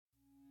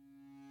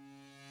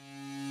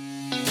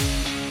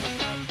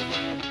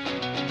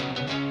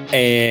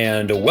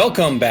And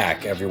welcome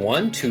back,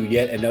 everyone, to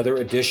yet another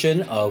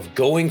edition of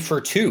Going for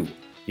Two,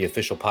 the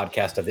official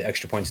podcast of the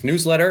Extra Points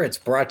newsletter. It's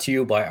brought to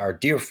you by our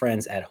dear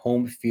friends at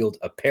Home Field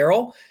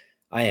Apparel.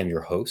 I am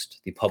your host,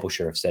 the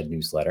publisher of said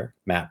newsletter,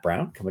 Matt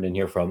Brown, coming in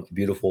here from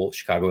beautiful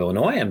Chicago,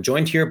 Illinois. I'm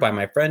joined here by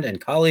my friend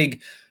and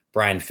colleague,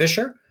 Brian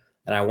Fisher,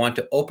 and I want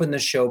to open the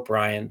show,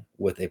 Brian,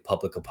 with a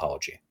public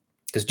apology.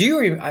 Because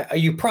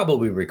you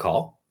probably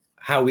recall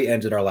how we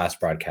ended our last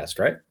broadcast,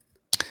 right?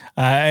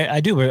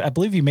 I do. I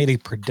believe you made a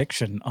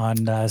prediction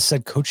on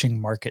said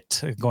coaching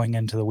market going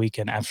into the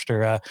weekend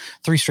after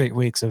 3 straight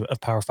weeks of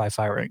Power 5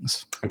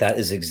 firings. That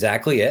is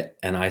exactly it.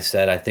 And I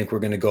said, I think we're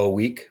going to go a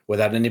week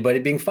without anybody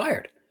being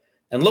fired.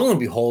 And lo and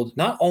behold,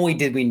 not only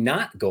did we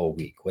not go a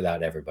week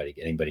without anybody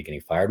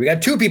getting fired, we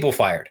got 2 people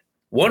fired.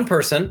 One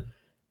person,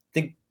 I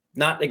think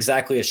not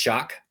exactly a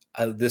shock.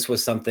 This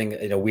was something,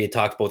 we had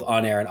talked both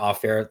on air and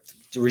off air.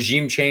 The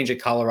regime change at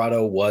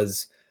Colorado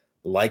was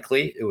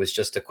likely. It was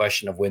just a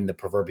question of when the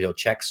proverbial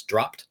checks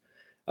dropped.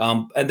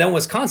 And then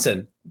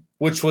Wisconsin,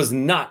 which was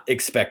not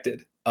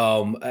expected,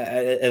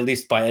 at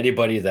least by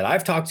anybody that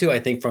I've talked to. I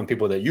think from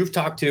people that you've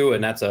talked to,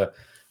 and that's a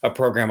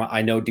program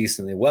I know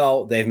decently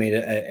well. They've made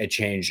a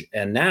change.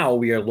 And now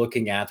we're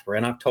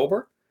in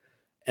October,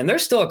 and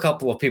there's still a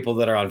couple of people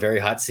that are on very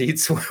hot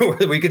seats where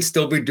we could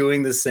still be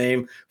doing the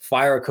same,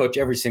 fire a coach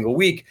every single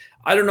week.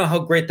 I don't know how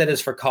great that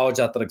is for college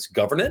athletics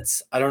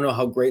governance. I don't know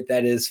how great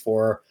that is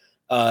for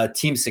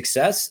team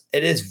success.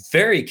 It is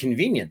very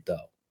convenient, though,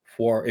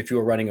 for if you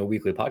were running a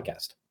weekly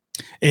podcast.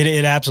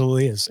 It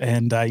absolutely is.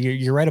 And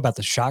you're right about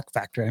the shock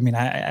factor. I mean,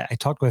 I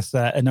talked with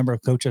a number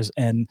of coaches,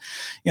 and,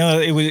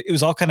 it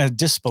was all kind of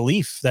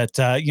disbelief that,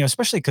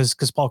 especially because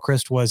Paul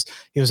Chryst was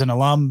an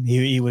alum.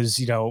 He was,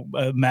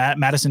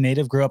 Madison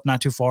native, grew up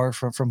not too far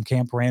from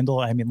Camp Randall.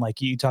 I mean,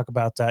 like you talk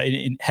about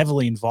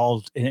heavily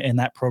involved in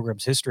that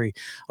program's history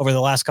over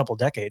the last couple of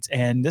decades.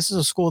 And this is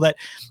a school that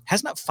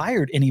has not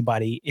fired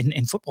anybody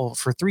in football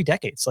for 3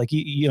 decades. Like,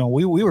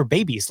 we were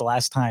babies the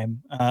last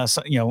time,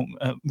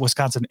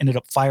 Wisconsin ended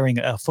up firing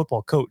a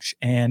football coach.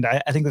 And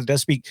I think that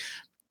does speak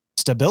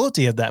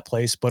stability of that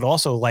place, but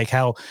also like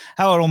how it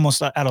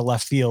almost out of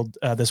left field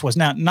this was.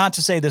 Now, not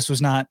to say this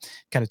was not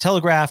kind of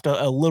telegraphed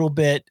a little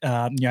bit.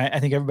 I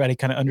think everybody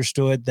kind of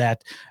understood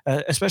that,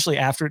 especially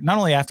not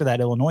only after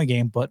that Illinois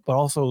game, but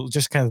also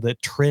just kind of the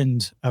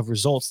trend of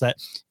results that,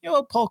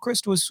 Paul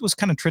Chryst was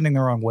kind of trending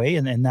the wrong way,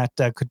 and that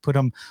could put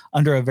him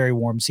under a very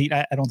warm seat.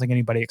 I don't think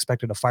anybody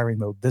expected a firing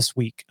mode this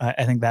week.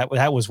 I think that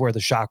was where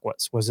the shock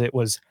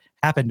was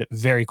happened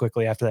very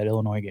quickly after that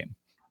Illinois game.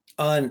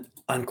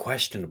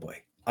 Unquestionably.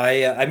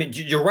 I mean,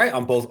 you're right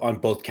on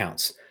both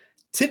counts.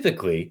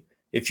 Typically,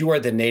 if you are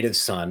the native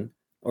son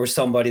or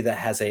somebody that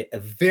has a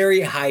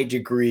very high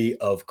degree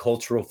of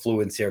cultural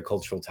fluency or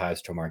cultural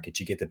ties to a market,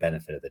 you get the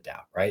benefit of the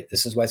doubt, right?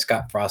 This is why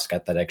Scott Frost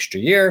got that extra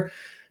year,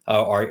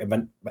 or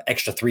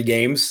extra 3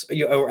 games,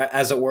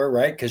 as it were,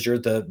 right? Because you're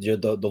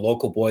the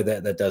local boy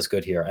that does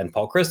good here. And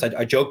Paul Chryst,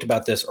 I joked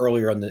about this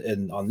earlier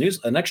on news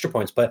and Extra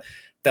Points, but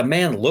the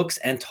man looks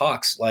and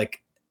talks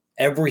like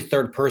every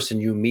third person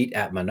you meet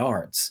at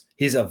Menards.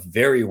 He's a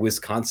very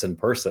Wisconsin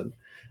person,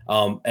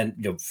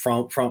 and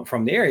from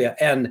the area.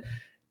 And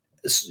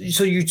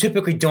so you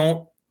typically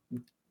don't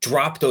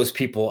drop those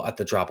people at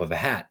the drop of a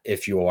hat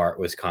if you are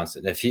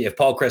Wisconsin. If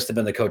Paul Chryst had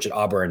been the coach at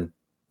Auburn,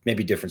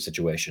 maybe different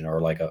situation, or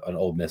like an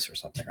Ole Miss or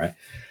something, right?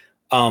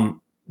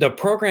 The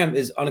program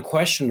is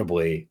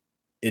unquestionably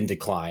in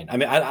decline. I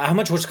mean, how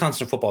much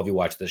Wisconsin football have you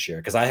watched this year?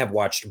 Because I have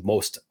watched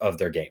most of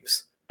their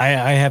games.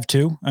 I have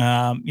too,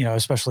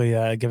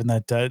 especially given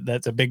that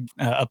that's a big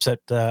upset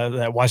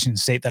that Washington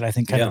State that I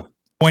think kind of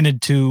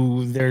pointed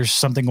to there's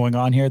something going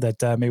on here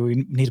that maybe we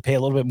need to pay a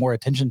little bit more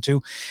attention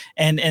to.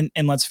 And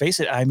let's face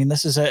it, I mean,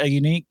 this is a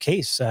unique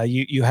case.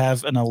 You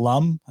have an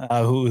alum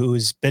who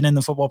has been in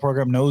the football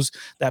program, knows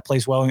that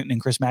place well, in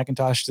Chris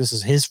McIntosh. This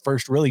is his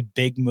first really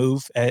big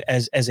move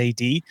as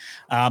AD,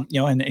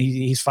 and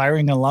he's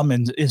firing an alum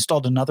and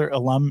installed another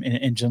alum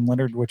in Jim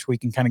Leonhard, which we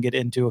can kind of get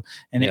into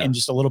in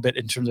just a little bit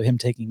in terms of him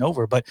taking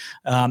over. But,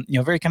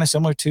 very kind of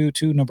similar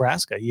to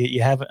Nebraska.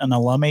 You have an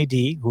alum AD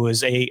who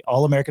is a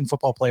All-American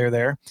football player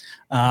there,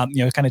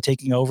 kind of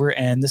taking over.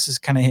 And this is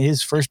kind of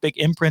his first big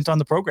imprint on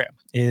the program,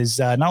 is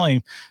not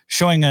only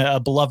showing a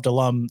beloved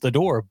alum the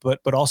door,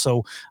 but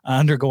also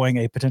undergoing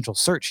a potential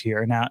search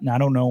here. Now I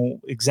don't know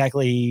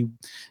exactly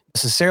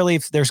necessarily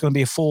if there's going to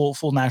be a full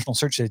national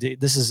search.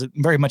 This is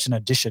very much an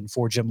addition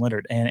for Jim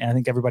Leonhard, and I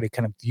think everybody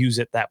kind of views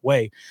it that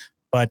way.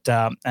 But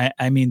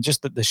I mean,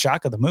 just the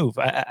shock of the move.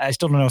 I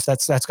still don't know if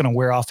that's going to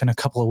wear off in a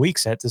couple of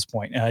weeks at this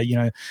point.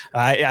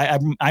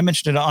 I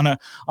mentioned it on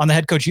the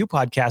Head Coach U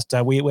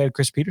podcast. We had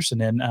Chris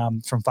Peterson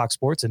in from Fox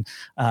Sports, and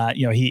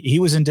he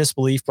was in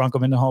disbelief. Bronco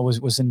Mendenhall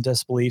was in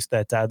disbelief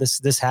that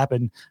this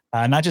happened,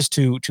 not just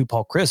to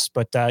Paul Chryst,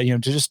 but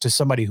to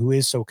somebody who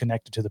is so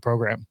connected to the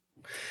program.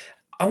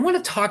 I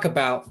want to talk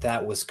about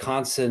that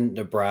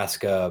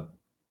Wisconsin-Nebraska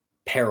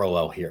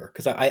parallel here,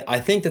 because I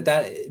think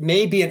that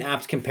may be an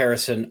apt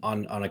comparison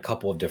on a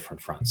couple of different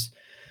fronts.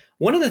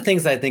 One of the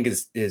things I think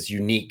is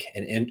unique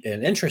and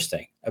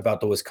interesting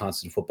about the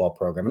Wisconsin football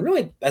program, and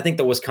really I think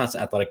the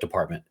Wisconsin athletic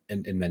department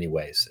in many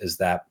ways, is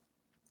that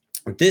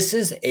this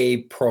is a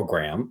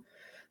program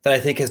that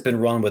I think has been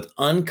run with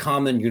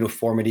uncommon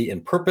uniformity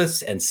in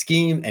purpose and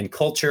scheme and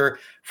culture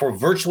for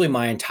virtually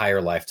my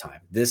entire lifetime.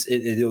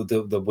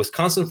 The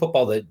Wisconsin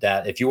football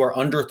that if you are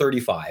under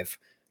 35,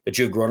 that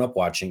you've grown up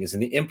watching is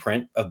in the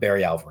imprint of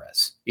Barry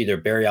Alvarez, either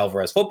Barry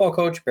Alvarez football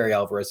coach, Barry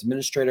Alvarez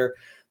administrator.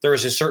 There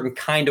is a certain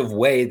kind of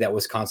way that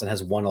Wisconsin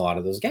has won a lot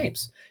of those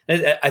games.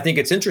 And I think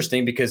it's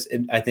interesting because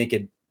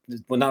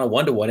well, not a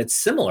one-to-one, it's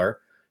similar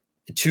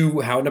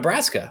to how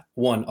Nebraska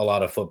won a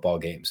lot of football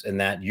games,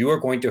 and that you are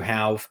going to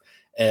have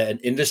an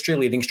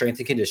industry-leading strength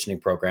and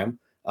conditioning program,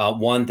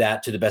 one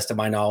that, to the best of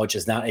my knowledge,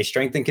 is not a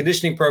strength and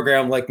conditioning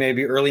program like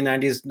maybe early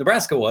 90s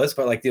Nebraska was,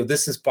 but like,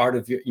 this is part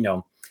of your,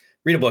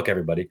 read a book,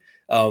 everybody.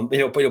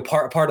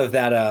 Part of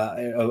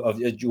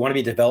that, you want to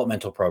be a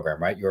developmental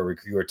program, right?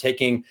 You're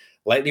taking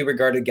lightly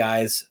regarded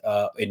guys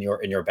in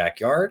your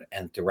backyard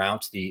and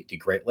throughout the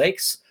Great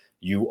Lakes.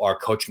 You are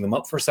coaching them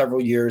up for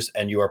several years,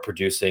 and you are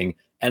producing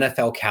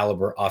NFL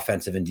caliber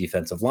offensive and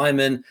defensive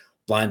linemen,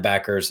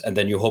 linebackers, and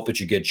then you hope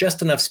that you get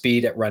just enough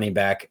speed at running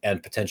back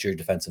and potentially your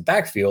defensive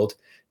backfield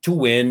to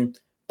win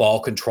ball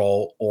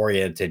control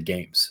oriented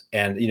games.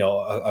 And,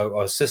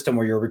 a system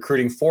where you're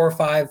recruiting 4 or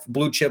 5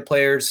 blue chip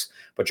players,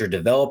 but you're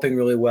developing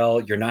really well.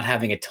 You're not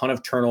having a ton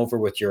of turnover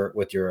with your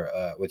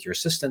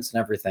assistants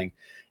and everything.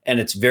 And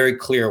it's very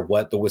clear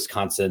what the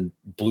Wisconsin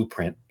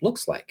blueprint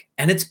looks like.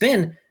 And it's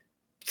been,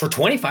 for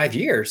 25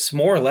 years,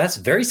 more or less,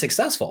 very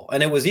successful.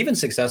 And it was even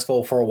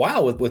successful for a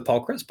while with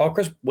Paul Chryst. Paul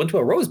Chryst went to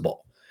a Rose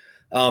Bowl.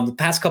 The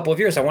past couple of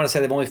years, I want to say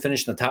they've only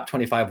finished in the top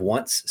 25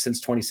 once since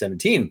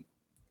 2017.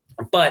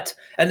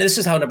 And this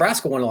is how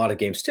Nebraska won a lot of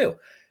games too.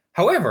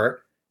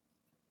 However,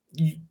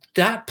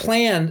 that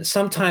plan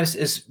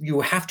sometimes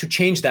you have to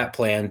change that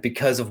plan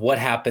because of what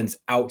happens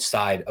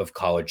outside of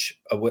college,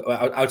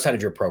 outside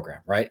of your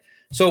program, right?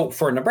 So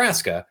for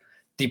Nebraska,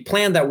 the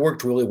plan that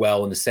worked really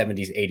well in the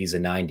 70s, 80s,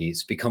 and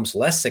 90s becomes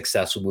less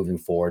successful moving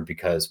forward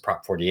because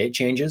Prop 48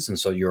 changes. And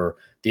so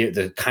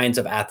the kinds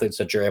of athletes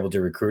that you're able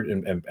to recruit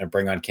and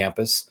bring on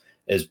campus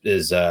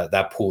is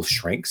that pool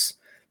shrinks,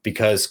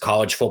 because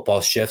college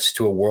football shifts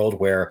to a world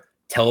where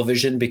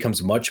television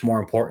becomes much more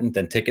important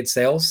than ticket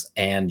sales,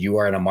 and you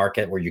are in a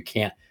market where you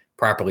can't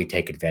properly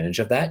take advantage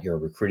of that. Your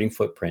recruiting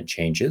footprint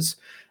changes.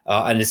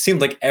 And it seemed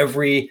like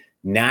every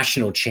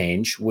national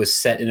change was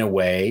set in a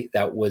way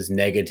that was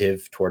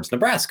negative towards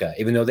Nebraska,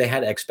 even though they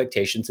had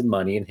expectations and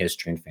money and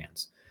history and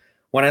fans.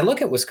 When I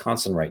look at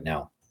Wisconsin right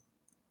now,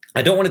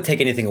 I don't want to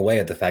take anything away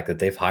at the fact that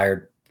they've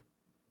hired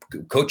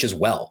coaches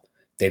well.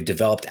 They've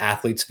developed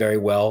athletes very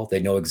well. They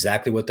know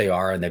exactly what they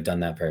are, and they've done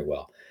that very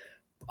well.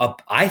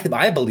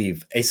 I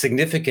believe a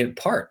significant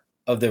part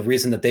of the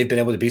reason that they've been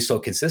able to be so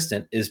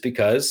consistent is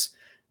because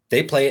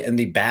they play in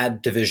the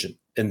bad division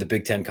in the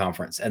Big Ten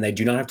Conference, and they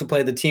do not have to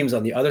play the teams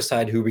on the other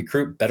side who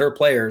recruit better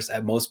players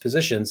at most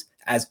positions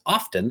as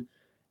often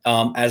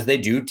as they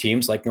do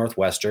teams like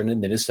Northwestern and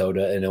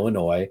Minnesota and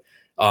Illinois,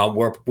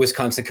 where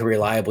Wisconsin can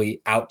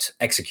reliably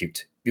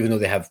out-execute, even though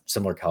they have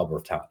similar caliber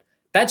of talent.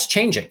 That's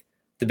changing.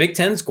 The Big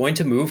Ten is going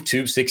to move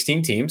to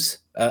 16 teams,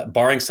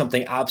 barring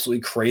something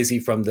absolutely crazy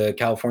from the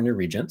California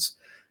regions.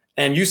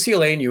 And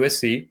UCLA and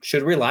USC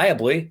should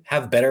reliably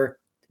have better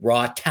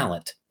raw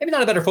talent. Maybe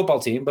not a better football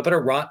team, but better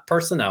raw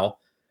personnel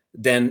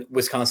than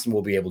Wisconsin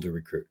will be able to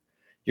recruit.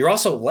 You're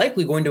also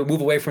likely going to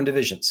move away from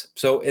divisions.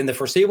 So in the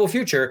foreseeable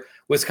future,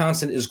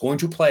 Wisconsin is going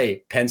to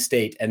play Penn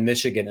State and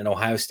Michigan and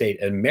Ohio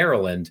State and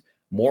Maryland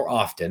more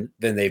often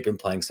than they've been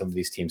playing some of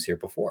these teams here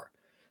before.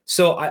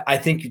 So I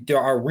think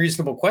there are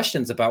reasonable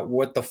questions about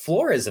what the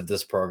floor is of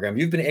this program.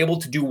 You've been able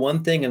to do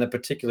one thing in a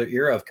particular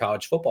era of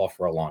college football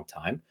for a long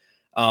time.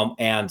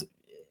 And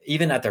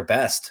even at their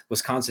best,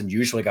 Wisconsin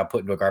usually got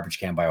put into a garbage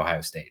can by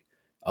Ohio State.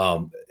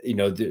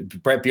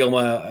 Brett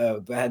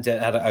Bielema had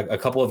a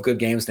couple of good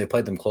games. They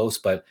played them close,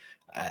 but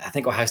I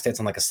think Ohio State's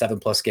on like a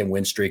 7+ game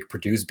win streak.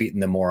 Purdue's beaten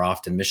them more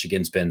often.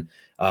 Michigan's been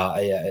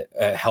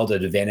held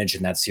at advantage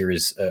in that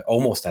series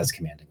almost as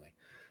commandingly.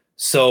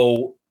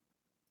 So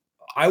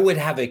I would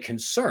have a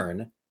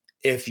concern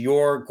if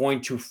you're going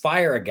to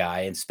fire a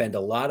guy and spend a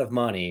lot of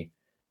money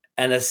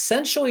and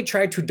essentially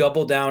try to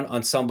double down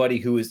on somebody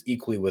who is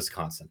equally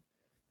Wisconsin.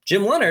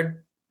 Jim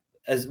Leonhard,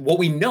 as what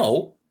we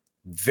know,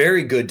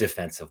 very good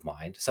defensive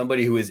mind,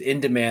 somebody who is in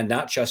demand,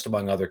 not just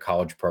among other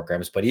college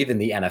programs, but even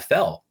the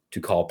NFL to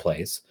call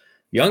plays,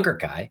 younger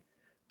guy.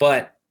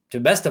 But to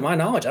the best of my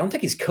knowledge, I don't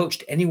think he's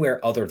coached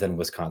anywhere other than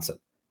Wisconsin.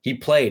 He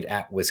played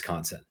at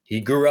Wisconsin. He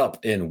grew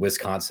up in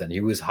Wisconsin.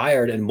 He was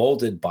hired and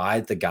molded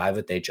by the guy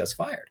that they just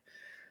fired.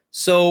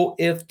 So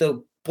if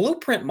the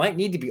blueprint might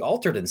need to be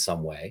altered in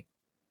some way,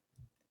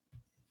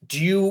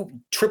 do you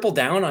triple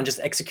down on just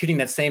executing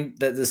the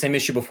same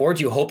issue before?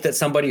 Do you hope that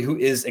somebody who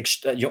is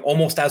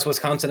almost as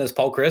Wisconsin as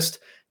Paul Chryst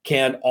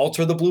can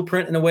alter the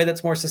blueprint in a way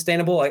that's more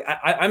sustainable?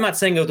 I'm not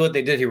saying that what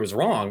they did here was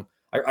wrong.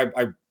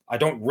 I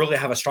don't really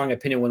have a strong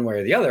opinion one way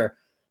or the other,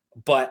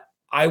 but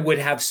I would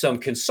have some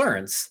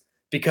concerns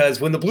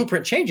Because when the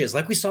blueprint changes,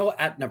 like we saw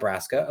at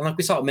Nebraska and like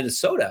we saw at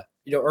Minnesota,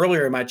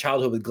 earlier in my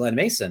childhood with Glenn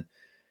Mason,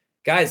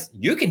 guys,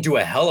 you can do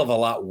a hell of a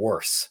lot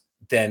worse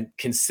than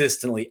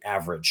consistently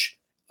average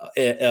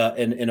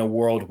in a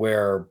world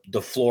where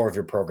the floor of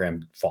your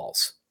program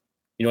falls.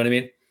 You know what I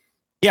mean?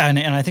 Yeah, and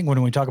I think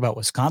when we talk about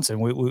Wisconsin,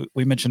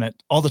 we mention it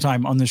all the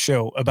time on the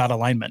show about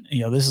alignment.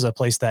 This is a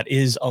place that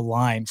is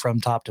aligned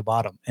from top to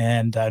bottom,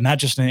 and not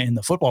just in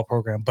the football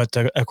program, but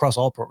across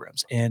all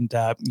programs. And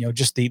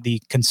just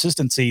the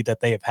consistency that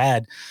they have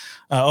had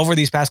over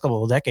these past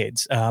couple of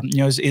decades,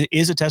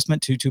 is a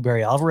testament to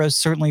Barry Alvarez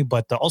certainly,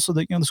 but also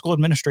the school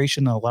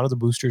administration, a lot of the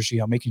boosters,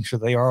 making sure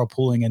they are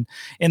pulling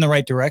in the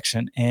right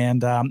direction.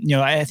 And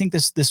I think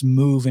this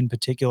move in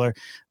particular,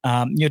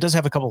 does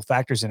have a couple of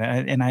factors in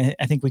it, and I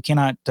think we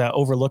cannot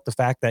overlook the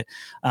fact that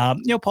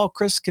Paul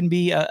Chryst can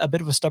be a bit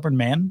of a stubborn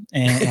man,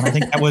 and I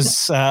think that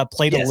was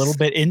played Yes. a little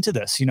bit into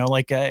this.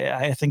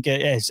 I think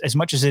as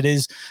much as it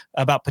is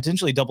about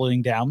potentially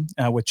doubling down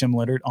with Jim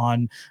Leonhard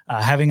on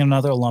having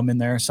another alum in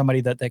there,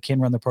 somebody that can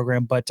run the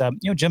program, but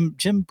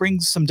Jim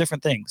brings some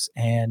different things,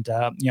 and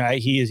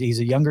he's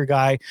a younger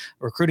guy.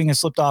 Recruiting has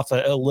slipped off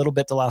a little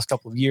bit the last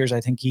couple of years. I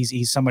think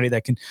he's somebody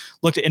that can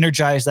look to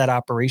energize that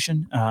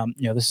operation.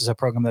 This is a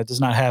program that does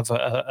not have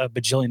a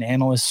bajillion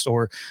analysts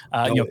or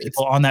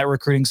people on that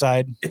recruiting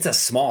side. It's a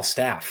small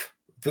staff,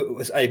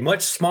 a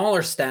much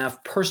smaller staff,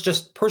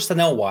 just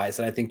personnel wise,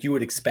 than I think you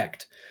would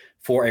expect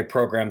for a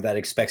program that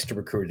expects to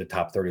recruit at the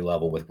top 30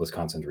 level with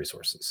Wisconsin's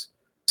resources.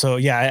 So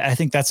yeah, I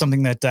think that's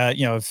something that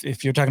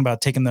if you're talking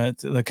about taking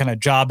the kind of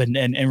job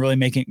and really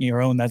making it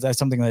your own, that's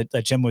something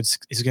that Jim is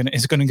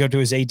going to go to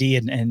his AD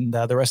and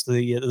the rest of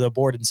the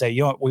board and say,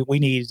 we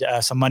need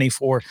some money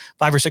for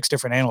 5 or 6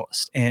 different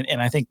analysts,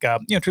 and I think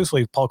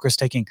truthfully, Paul Chryst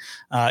taking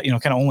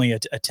kind of only a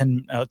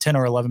 $10 or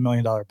 $11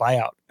 million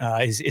buyout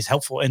is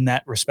helpful in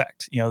that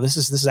respect. This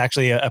is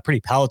actually a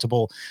pretty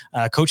palatable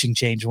coaching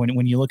change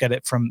when you look at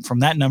it from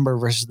that number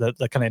versus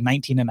the kind of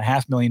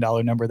 $19.5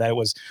 million number that it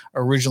was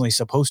originally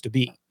supposed to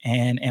be.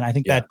 And I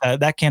think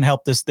that can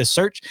help this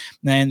search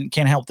and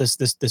can help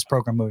this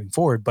program moving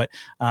forward. But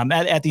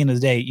at the end of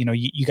the day,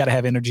 you got to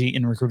have energy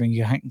in recruiting.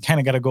 You kind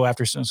of got to go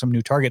after some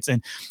new targets.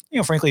 And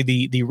frankly,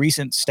 the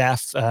recent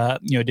staff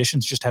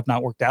additions just have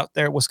not worked out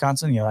there at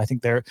Wisconsin. I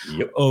think they're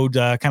owed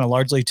kind of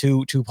largely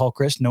to Paul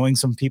Chryst, knowing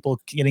some people,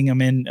 getting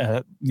them in,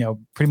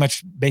 pretty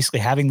much basically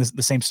having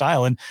the same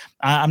style. And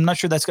I'm not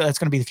sure that's going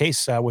to be the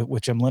case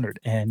with Jim Leonhard.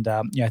 And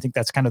I think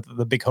that's kind of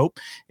the big hope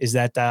is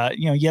that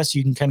yes,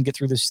 you can kind of get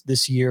through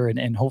this year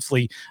and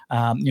hopefully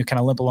kind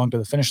of limp along to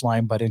the finish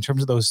line. But in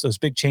terms of those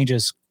big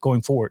changes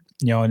going forward,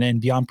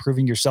 and beyond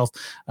proving yourself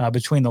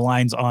between the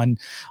lines on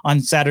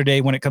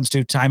Saturday when it comes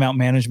to timeout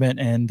management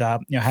and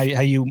how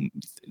you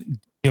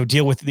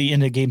deal with the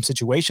end of game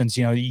situations,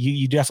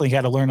 you definitely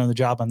got to learn on the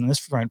job on this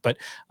front. But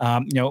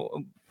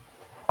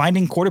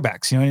finding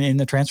quarterbacks, in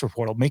the transfer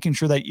portal, making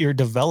sure that you're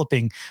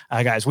developing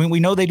guys. We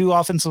know they do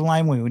offensive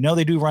line. We know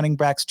they do running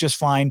backs just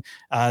fine.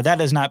 That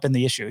has not been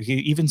the issue.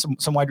 Even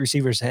some wide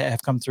receivers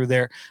have come through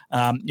there,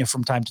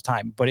 from time to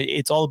time. But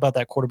it's all about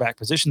that quarterback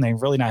position. They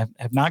really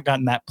have not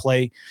gotten that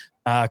play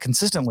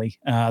consistently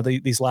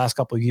these last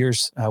couple of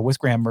years with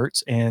Graham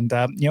Mertz. And,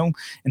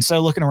 instead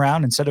of looking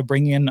around, instead of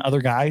bringing in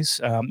other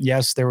guys,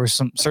 yes, there were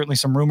certainly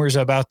some rumors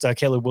about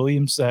Caleb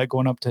Williams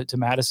going up to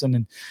Madison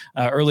in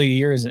early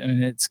years.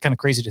 And it's kind of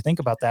crazy to think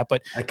about that.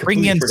 But I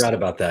completely forgot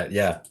about that.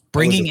 Yeah.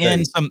 Bringing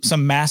in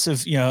some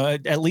massive,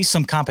 at least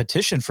some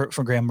competition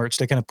for Graham Mertz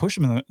to kind of push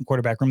him in the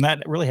quarterback room,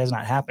 that really has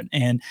not happened.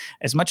 And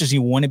as much as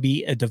you want to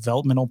be a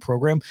developmental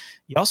program,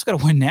 you also got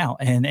to win now.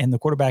 And the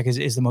quarterback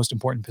is the most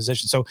important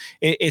position. So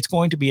it's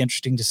going to be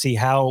interesting to see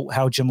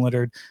how Jim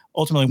Leonhard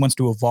ultimately wants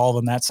to evolve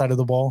on that side of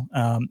the ball.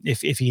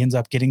 If he ends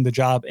up getting the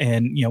job,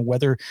 and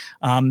whether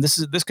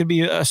this could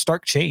be a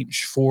stark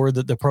change for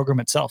the program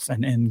itself,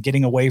 and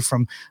getting away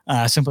from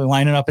simply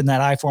lining up in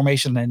that I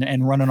formation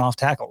and running off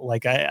tackle.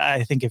 Like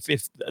I think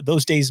if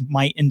those days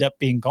might end up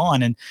being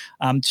gone, and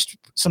just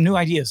some new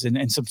ideas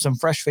and some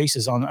fresh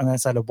faces on that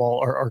side of the ball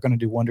are going to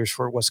do wonders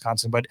for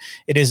Wisconsin. But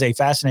it is a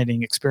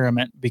fascinating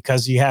experiment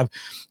because you have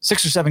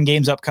 6 or 7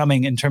 games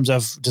upcoming in terms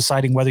of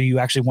deciding whether you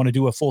actually want to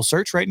do a full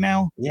search right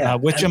now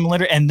with Jim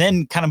Leonhard, and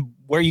then kind of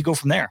where you go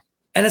from there.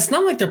 And it's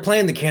not like they're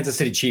playing the Kansas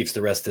City Chiefs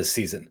the rest of this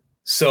season.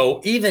 So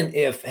even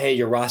if, hey,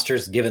 your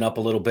roster's given up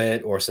a little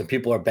bit, or some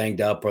people are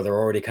banged up, or they're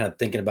already kind of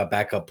thinking about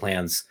backup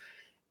plans,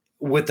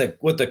 with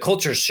the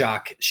culture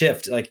shock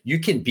shift, like you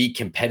can be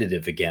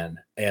competitive again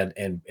and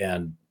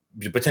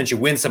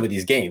potentially win some of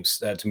these games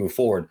to move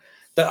forward.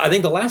 I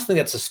think the last thing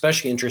that's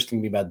especially interesting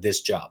to me about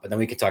this job, and then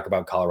we can talk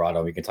about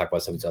Colorado, we can talk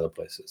about some of these other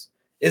places,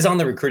 is on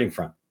the recruiting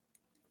front.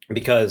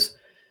 Because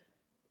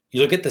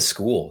you look at the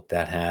school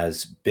that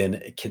has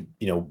been,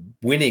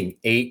 winning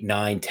 8,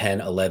 9,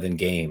 10, 11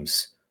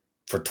 games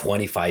for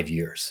 25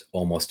 years,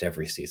 almost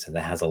every season,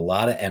 that has a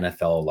lot of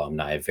NFL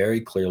alumni,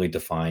 very clearly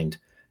defined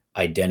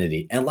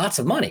identity, and lots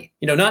of money,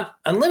 not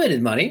unlimited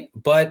money,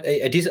 but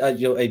a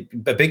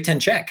Big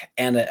Ten check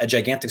and a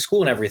gigantic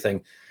school and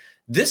everything.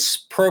 This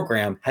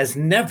program has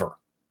never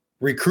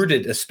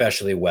recruited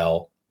especially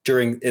well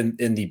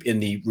in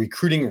the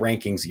recruiting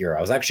rankings era.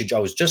 I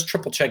was just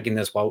triple checking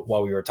this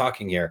while we were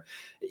talking here.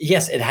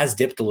 Yes, it has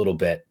dipped a little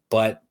bit,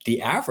 but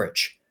the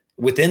average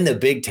within the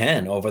Big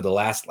Ten over the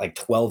last like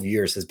 12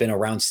 years has been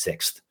around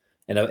sixth.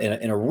 In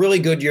a really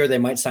good year, they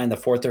might sign the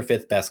fourth or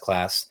fifth best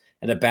class.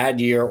 In a bad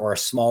year or a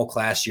small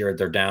class year,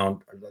 they're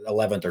down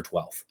 11th or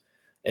 12th.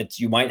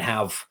 You might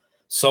have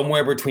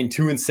somewhere between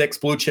 2 and 6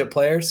 blue chip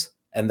players,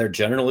 and they're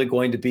generally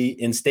going to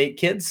be in-state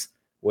kids,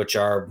 which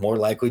are more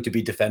likely to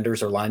be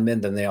defenders or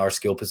linemen than they are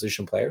skill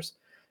position players.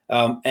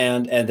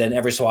 And then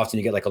every so often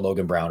you get like a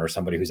Logan Brown or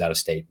somebody who's out of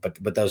state,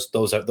 but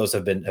those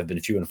have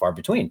been few and far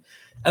between.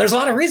 And there's a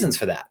lot of reasons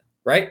for that,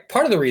 right?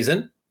 Part of the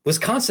reason,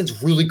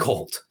 Wisconsin's really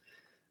cold.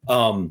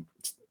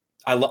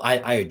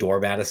 I adore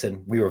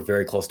Madison. We were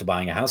very close to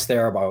buying a house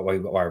there.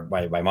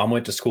 My mom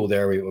went to school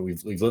there.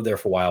 We've lived there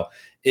for a while.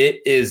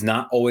 It is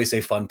not always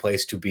a fun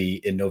place to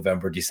be in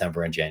November,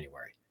 December, and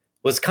January.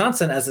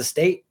 Wisconsin as a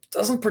state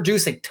doesn't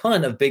produce a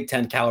ton of Big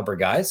Ten caliber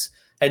guys.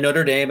 And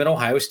Notre Dame and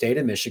Ohio State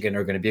and Michigan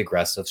are going to be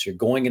aggressive. So you're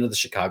going into the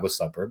Chicago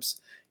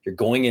suburbs. You're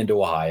going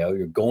into Ohio.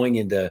 You're going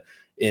into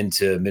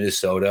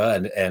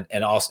Minnesota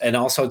and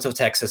also to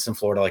Texas and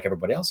Florida like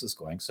everybody else is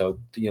going. So,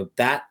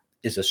 that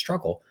is a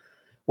struggle.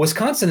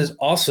 Wisconsin is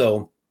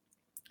also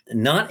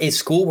not a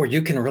school where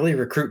you can really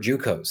recruit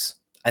JUCOs.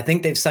 I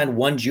think they've signed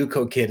one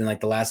JUCO kid in like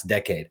the last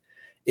decade.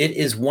 It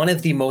is one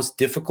of the most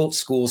difficult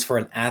schools for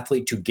an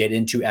athlete to get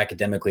into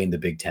academically in the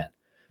Big Ten.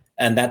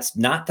 And that's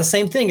not the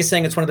same thing as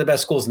saying it's one of the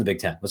best schools in the Big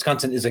Ten.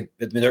 Wisconsin it's a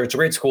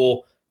great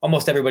school.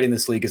 Almost everybody in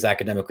this league is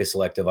academically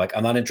selective. Like,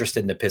 I'm not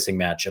interested in a pissing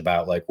match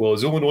about like, well,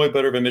 is Illinois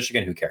better than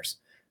Michigan? Who cares?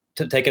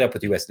 To take it up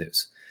with US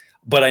News.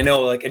 But I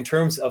know, like, in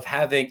terms of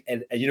having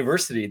a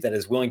university that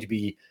is willing to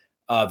be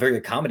very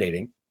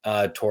accommodating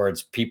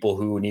towards people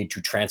who need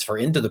to transfer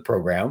into the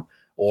program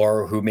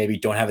or who maybe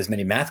don't have as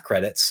many math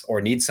credits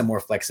or need some more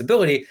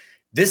flexibility,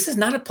 this is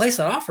not a place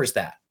that offers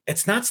that.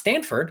 It's not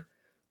Stanford,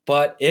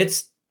 but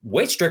it's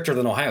way stricter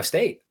than Ohio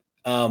State,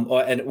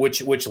 and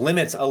which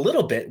limits a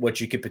little bit what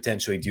you could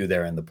potentially do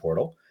there in the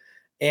portal.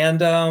 And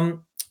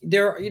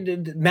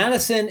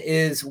Madison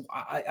is.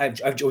 I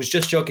was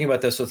just joking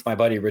about this with my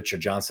buddy Richard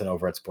Johnson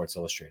over at Sports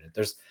Illustrated.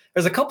 There's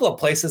a couple of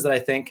places that I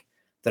think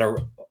are.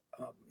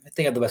 I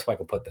think I have the best way I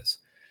can put this.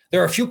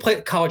 There are a few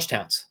college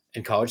towns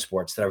in college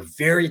sports that are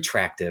very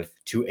attractive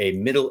to a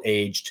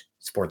middle-aged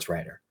sports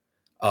writer.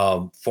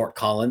 Fort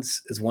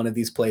Collins is one of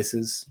these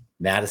places.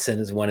 Madison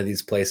is one of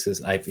these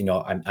places.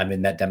 I'm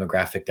in that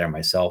demographic there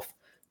myself.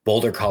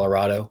 Boulder,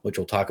 Colorado, which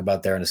we'll talk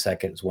about there in a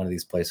second, is one of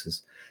these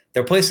places.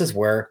 They're places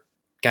where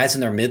guys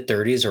in their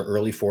mid-30s or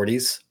early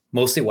 40s,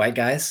 mostly white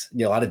guys,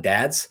 a lot of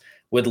dads,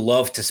 would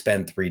love to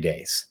spend 3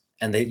 days.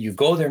 And you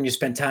go there and you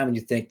spend time and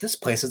you think, this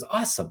place is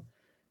awesome.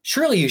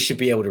 Surely you should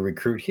be able to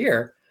recruit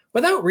here,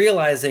 without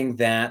realizing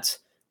that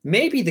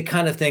maybe the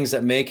kind of things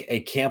that make a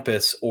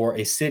campus or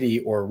a city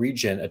or a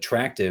region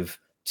attractive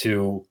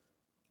to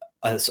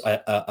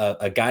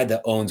a guy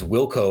that owns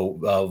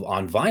Wilco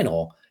on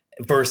vinyl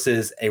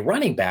versus a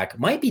running back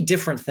might be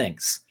different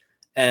things.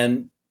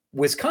 And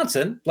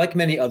Wisconsin, like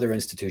many other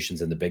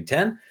institutions in the Big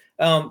Ten,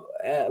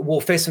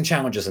 will face some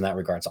challenges in that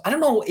regard. So I don't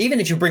know, even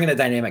if you bring in a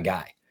dynamic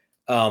guy,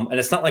 and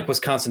it's not like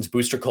Wisconsin's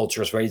booster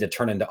culture is ready to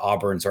turn into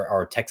Auburn's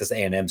or Texas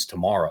A&M's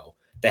tomorrow.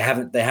 They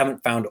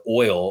haven't found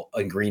oil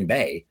in Green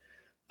Bay.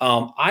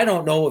 I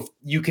don't know if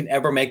you can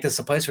ever make this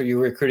a place where you're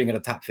recruiting at a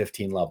top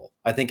 15 level.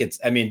 I think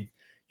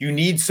you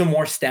need some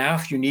more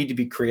staff. You need to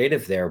be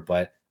creative there,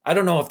 but I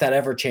don't know if that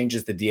ever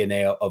changes the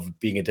DNA of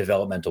being a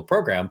developmental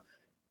program,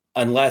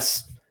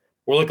 unless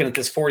we're looking at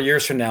this 4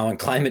 years from now and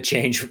climate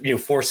change,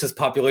 forces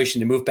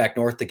population to move back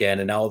north again.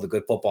 And now all the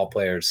good football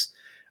players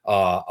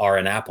are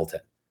in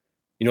Appleton.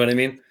 You know what I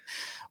mean?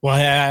 Well,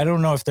 I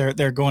don't know if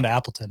they're going to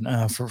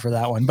Appleton for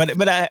that one,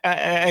 but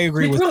I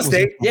agree with real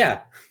estate.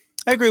 Yeah.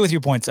 I agree with your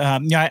points.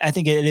 I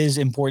think it is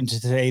important to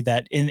say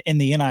that in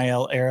the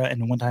NIL era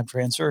and one-time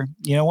transfer,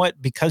 you know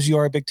what? Because you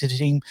are a Big Ten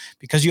team,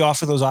 because you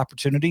offer those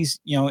opportunities,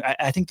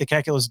 I think the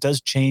calculus does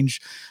change,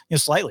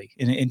 slightly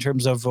in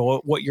terms of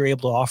what you're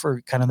able to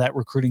offer, kind of that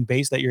recruiting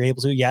base that you're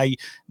able to. Yeah,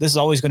 this is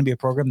always going to be a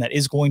program that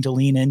is going to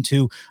lean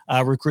into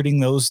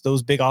recruiting those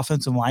big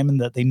offensive linemen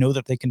that they know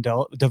that they can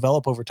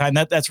develop over time.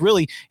 That's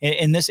really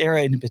in this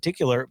era in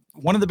particular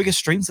one of the biggest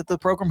strengths that the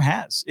program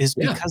has is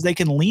because they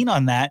can lean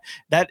on that.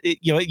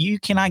 You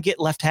cannot get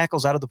left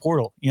tackles out of the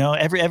portal.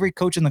 Every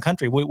coach in the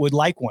country would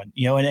like one,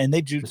 and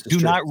they do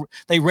not,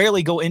 they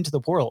rarely go into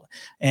the portal.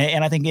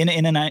 And I think in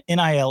an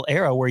NIL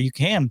era where you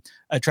can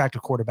attract a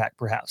quarterback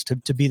perhaps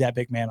to be that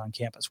big man on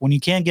campus, when you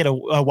can get a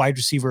wide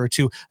receiver or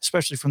two,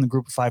 especially from the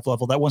group of 5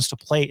 level that wants to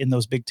play in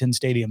those Big Ten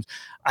stadiums,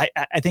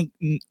 I think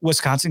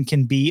Wisconsin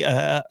can be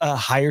a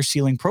higher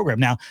ceiling program.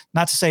 Now,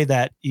 not to say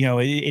that,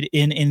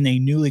 in a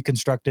newly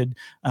constructed,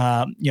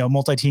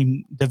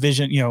 multi-team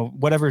division,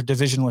 whatever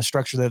divisionless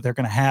structure that they're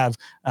going to have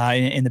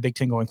in the Big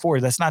Ten going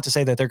forward. That's not to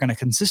say that they're going to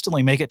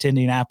consistently make it to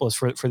Indianapolis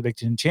for the Big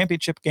Ten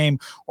championship game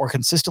or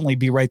consistently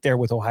be right there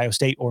with Ohio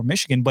State or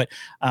Michigan. But,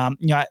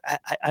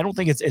 I don't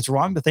think it's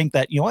wrong to think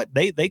that,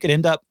 they could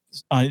end up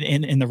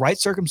in the right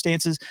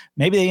circumstances,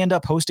 maybe they end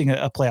up hosting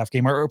a playoff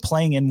game or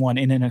playing in one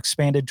in an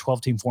expanded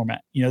 12-team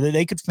format.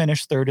 They could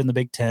finish third in the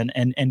Big Ten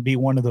and be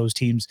one of those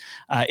teams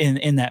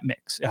in that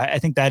mix. I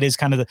think that is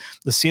kind of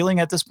the ceiling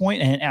at this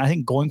point, and I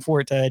think going for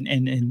it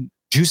and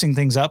juicing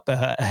things up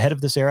ahead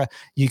of this era,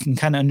 you can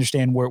kind of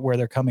understand where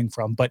they're coming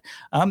from. But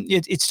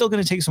it's still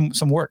going to take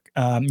some work.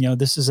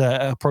 This is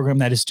a program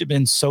that has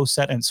been so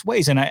set in its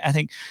ways, and I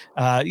think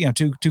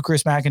to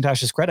Chris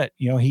McIntosh's credit,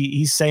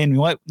 he's saying,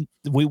 what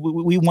we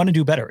want to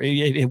do better.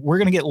 We're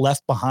going to get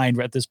left behind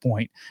at this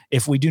point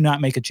if we do not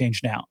make a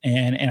change now.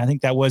 And I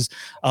think that was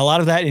a lot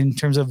of that in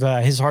terms of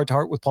his heart to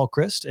heart with Paul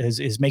Chryst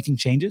is making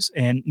changes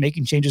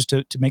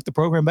to make the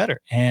program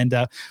better. And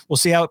we'll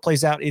see how it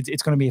plays out.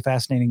 It's going to be a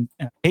fascinating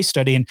case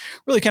study, and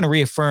really kind of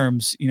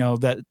reaffirms,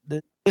 that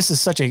this is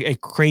such a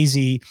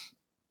crazy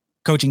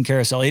coaching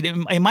carousel.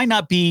 It might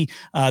not be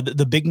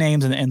the big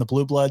names and the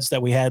blue bloods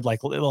that we had like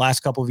the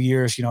last couple of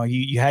years.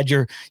 You had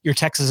your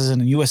Texases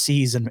and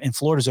USCs and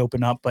Florida's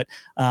open up, but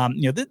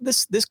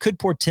this could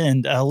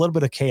portend a little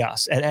bit of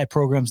chaos at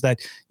programs that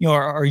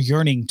are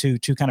yearning to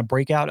kind of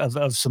break out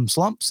of some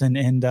slumps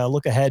and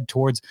look ahead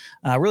towards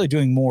really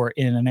doing more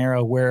in an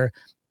era where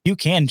you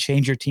can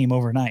change your team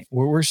overnight.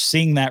 We're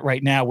seeing that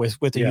right now with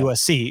the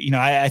USC.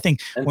 I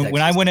think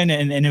when I went in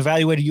and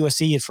evaluated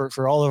USC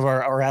for all of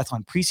our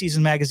Athlon preseason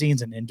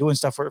magazines and doing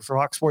stuff for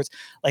Fox Sports,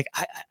 like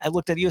I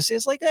looked at USC,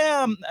 it's like,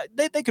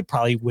 they could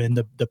probably win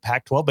the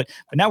Pac-12, but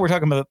now we're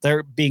talking about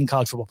they're being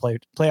college football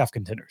playoff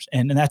contenders.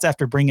 And that's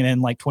after bringing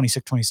in like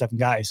 26, 27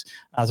 guys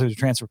through the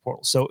transfer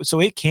portal. So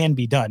it can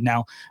be done.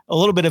 Now, a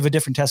little bit of a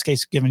different test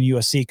case given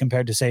USC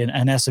compared to say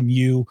an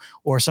SMU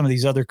or some of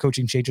these other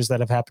coaching changes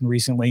that have happened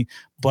recently.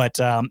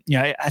 But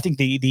I think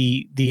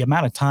the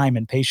amount of time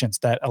and patience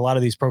that a lot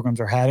of these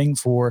programs are having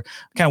for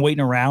kind of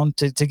waiting around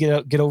to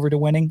get over to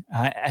winning,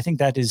 I think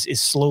that is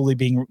slowly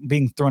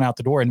being thrown out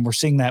the door, and we're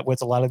seeing that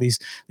with a lot of these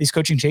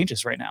coaching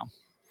changes right now.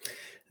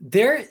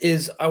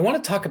 I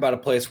want to talk about a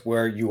place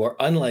where you are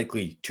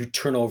unlikely to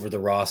turn over the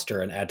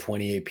roster and add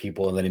 28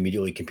 people and then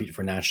immediately compete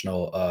for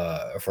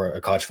for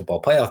a college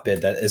football playoff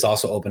bid that is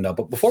also opened up.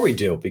 But before we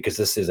do, because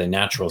this is a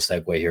natural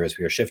segue here as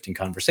we are shifting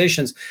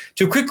conversations,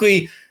 to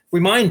quickly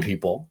remind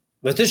people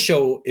that this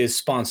show is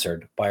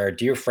sponsored by our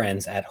dear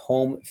friends at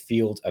Home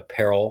Field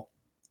Apparel.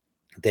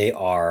 They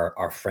are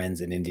our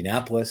friends in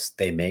Indianapolis.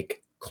 They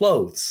make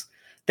clothes.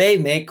 They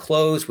make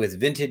clothes with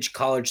vintage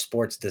college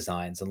sports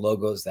designs and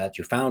logos that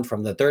you found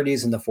from the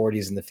 30s and the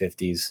 40s and the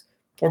 50s,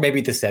 or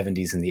maybe the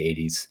 70s and the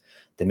 80s.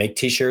 They make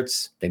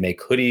t-shirts. They make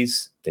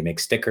hoodies. They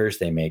make stickers.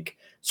 They make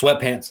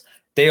sweatpants.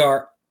 They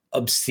are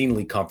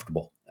obscenely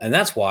comfortable. And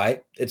that's why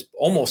it's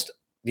almost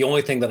the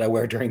only thing that I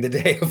wear during the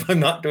day if I'm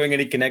not doing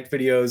any Connect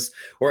videos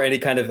or any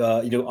kind of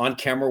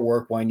on-camera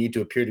work where I need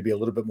to appear to be a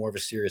little bit more of a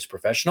serious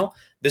professional.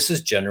 This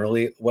is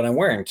generally what I'm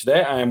wearing.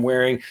 Today I am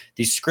wearing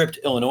the Script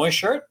Illinois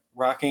shirt,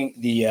 rocking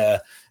the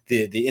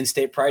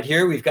in-state pride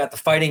here. We've got the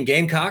Fighting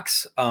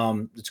Gamecocks.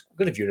 It's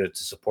good of you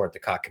to support the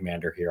Cock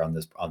Commander here on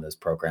this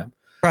program.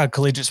 Proud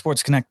Collegiate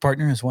Sports Connect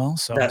partner as well.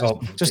 So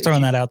just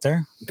throwing that out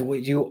there.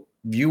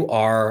 You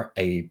are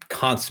a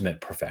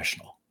consummate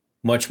professional,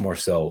 much more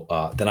so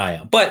than I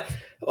am. But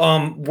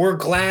we're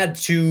glad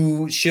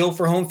to shill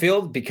for Home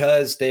Field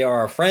because they are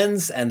our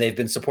friends and they've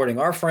been supporting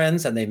our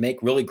friends and they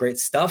make really great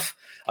stuff.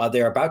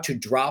 They're about to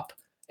drop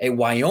a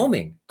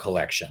Wyoming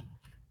collection.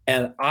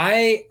 And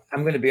I'm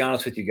going to be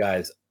honest with you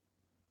guys.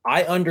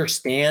 I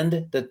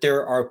understand that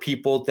there are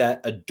people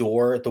that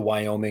adore the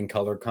Wyoming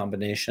color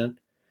combination.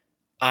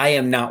 I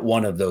am not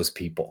one of those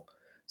people.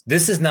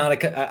 This is not a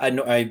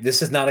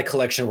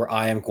collection where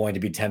I am going to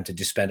be tempted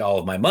to spend all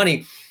of my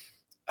money.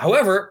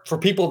 However, for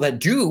people that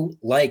do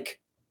like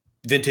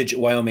vintage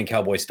Wyoming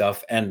cowboy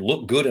stuff and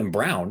look good in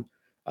brown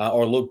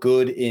or look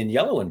good in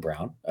yellow and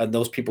brown,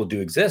 those people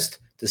do exist,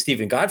 the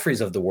Stephen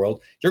Godfreys of the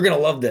world, you're going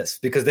to love this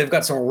because they've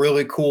got some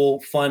really cool,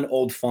 fun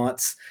old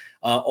fonts,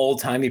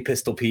 old-timey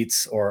Pistol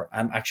Pete's, or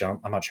I'm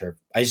not sure.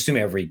 I assume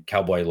every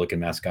cowboy-looking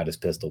mascot is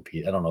Pistol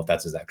Pete. I don't know if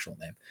that's his actual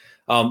name.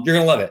 You're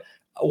going to love it.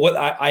 What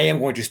I am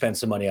going to spend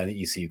some money on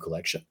the ECU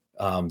collection.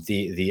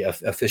 The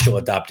official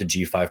adopted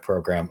G5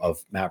 program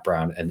of Matt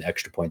Brown and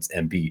Extra Points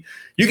MB.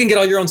 You can get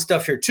all your own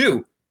stuff here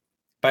too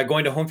by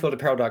going to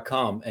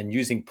homefieldapparel.com and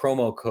using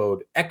promo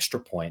code Extra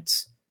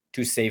Points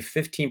to save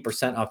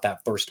 15% off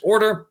that first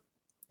order.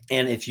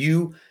 And if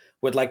you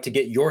would like to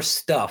get your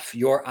stuff,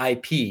 your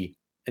IP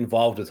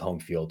involved with Home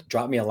Field,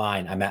 drop me a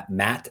line. I'm at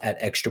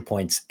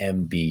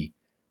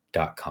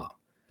matt@extrapointsmb.com.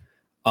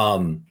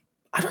 I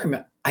don't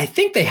remember. I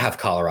think they have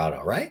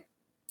Colorado, right?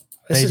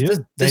 They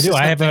do.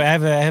 I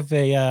have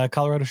a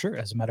Colorado shirt,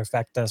 as a matter of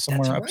fact,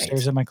 somewhere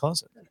upstairs in my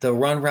closet. The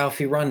Run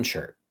Ralphie Run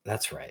shirt.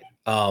 That's right.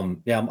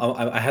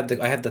 I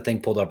have the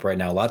thing pulled up right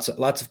now. Lots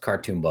of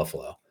cartoon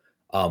buffalo,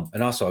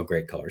 and also a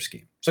great color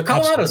scheme. So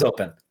Colorado's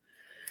open.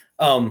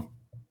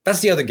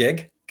 That's the other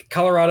gig.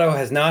 Colorado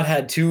has not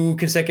had 2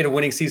 consecutive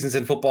winning seasons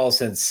in football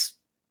since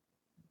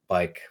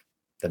like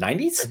the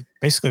 90s.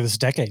 Basically this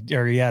decade,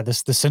 or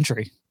this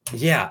century.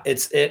 Yeah,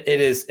 it's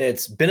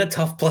been a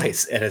tough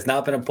place. It has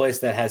not been a place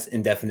that has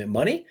indefinite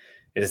money.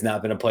 It has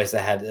not been a place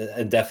that had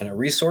indefinite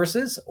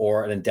resources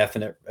or an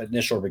indefinite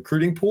initial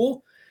recruiting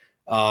pool.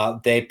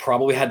 They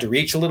probably had to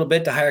reach a little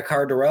bit to hire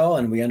Karl Dorrell,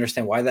 and we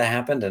understand why that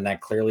happened, and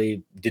that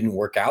clearly didn't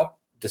work out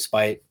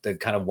despite the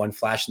kind of one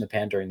flash in the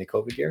pan during the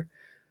COVID year.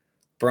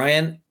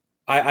 Brian,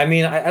 I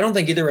mean, I don't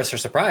think either of us are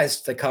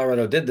surprised that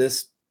Colorado did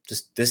this.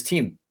 Just this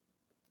team,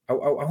 I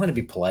want to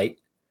be polite.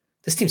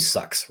 This team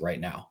sucks right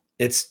now.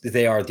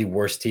 They are the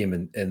worst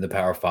team in the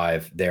Power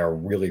Five. They are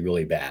really,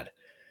 really bad.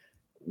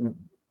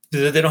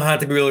 They don't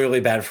have to be really, really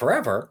bad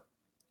forever.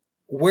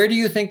 Where do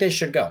you think they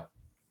should go?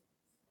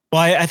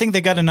 Well, I think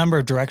they got a number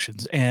of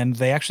directions, and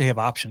they actually have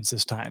options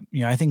this time.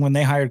 I think when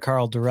they hired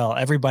Karl Dorrell,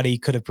 everybody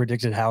could have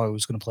predicted how it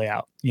was going to play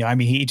out. I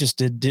mean, he just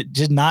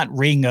did not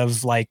ring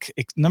of like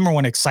number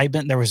one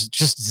excitement. There was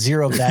just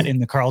zero of that in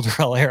the Karl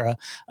Dorrell era.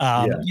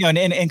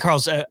 And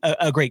Karl's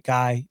a great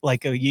guy.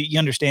 Like you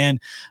understand,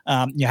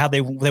 how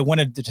they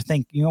wanted to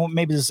think,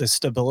 maybe this is a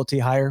stability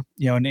hire,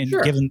 and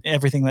sure, given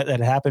everything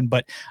that happened,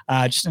 but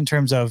just in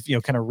terms of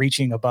kind of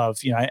reaching above,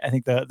 I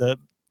think the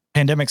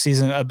pandemic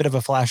season, a bit of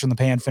a flash in the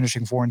pan,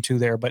 finishing 4-2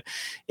 there, but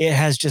it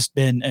has just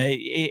been,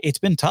 it's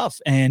been tough.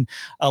 And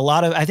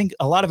I think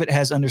a lot of it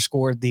has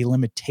underscored the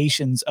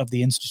limitations of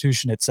the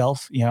institution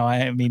itself.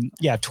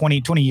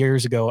 20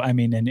 years ago,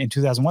 in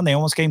 2001, they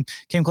almost came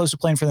close to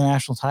playing for the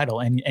national title.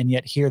 And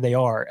yet here they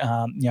are.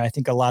 I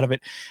think a lot of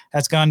it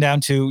has gone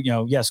down to,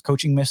 yes,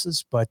 coaching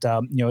misses, but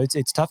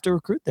it's tough to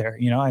recruit there.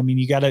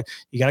 You gotta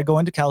go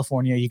into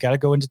California, you got to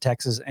go into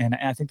Texas. And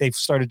I think they've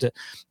started to,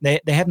 they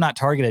have not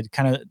targeted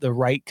kind of the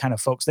right kind of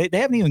folks. They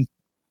haven't even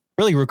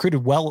really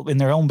recruited well in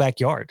their own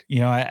backyard.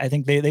 I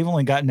think they've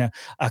only gotten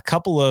a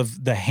couple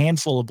of the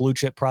handful of blue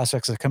chip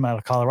prospects that come out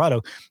of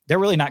Colorado. They're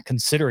really not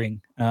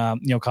considering,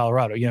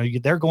 Colorado.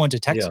 They're going to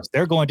Texas,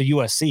 they're going to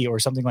USC or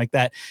something like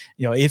that.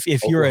 If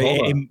you're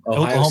Ohio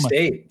Oklahoma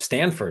State,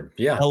 Stanford,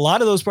 a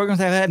lot of those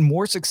programs have had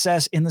more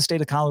success in the state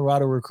of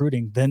Colorado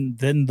recruiting than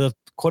the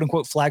quote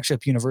unquote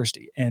flagship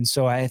university. And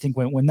so I think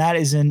when that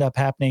is end up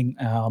happening,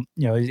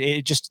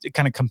 it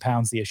kind of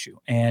compounds the issue.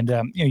 And,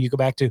 you go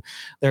back to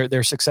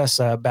their success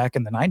back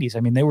in the 90s. I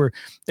mean, they were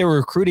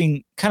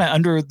recruiting kind of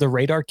under the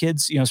radar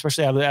kids,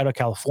 especially out of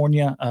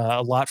California,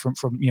 a lot from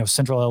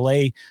central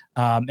LA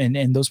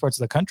and those parts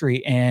of the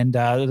country. And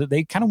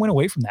they kind of went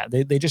away from that.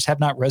 They just have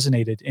not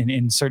resonated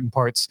in certain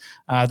parts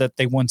that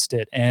they once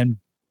did. And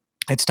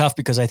it's tough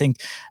because I think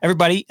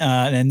everybody,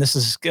 and this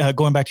is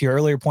going back to your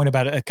earlier point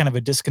about a kind of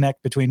a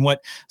disconnect between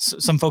what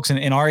some folks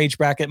in our age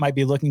bracket might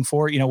be looking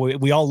for.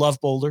 We all love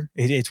Boulder.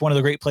 It's one of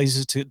the great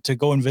places to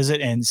go and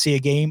visit and see a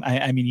game.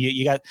 I mean,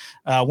 you got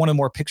one of the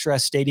more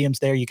picturesque stadiums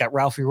there. You got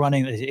Ralphie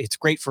running. It's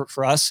great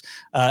for us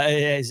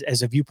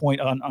as a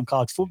viewpoint on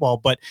college football,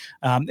 but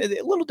a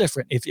little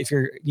different if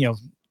you're,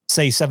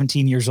 say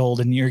 17 years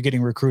old and you're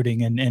getting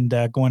recruiting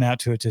and going out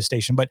to a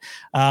station. But,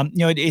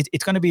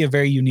 it's going to be a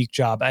very unique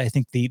job. I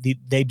think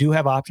they do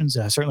have options.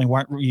 Certainly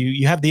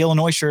you have the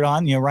Illinois shirt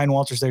on, Ryan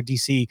Walters, their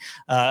DC,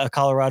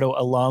 Colorado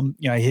alum,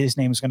 his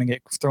name is going to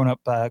get thrown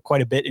up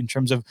quite a bit in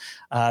terms of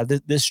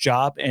this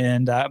job.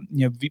 And,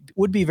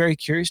 would be very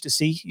curious to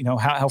see,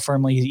 how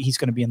firmly he's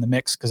going to be in the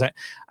mix. Cause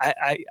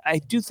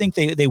I do think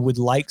they would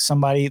like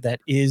somebody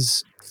that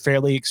is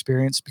fairly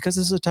experienced because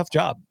this is a tough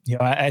job.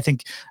 I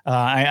think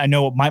I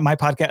know my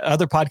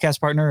other podcast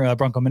partner,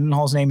 Bronco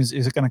Mendenhall's name is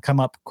going to come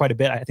up quite a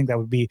bit. I think that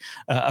would be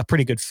a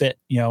pretty good fit,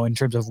 in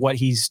terms of what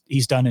he's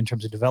done in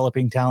terms of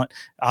developing talent.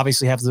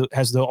 Obviously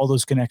has all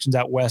those connections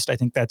out west. I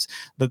think that's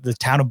the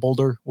town of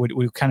Boulder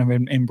would kind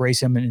of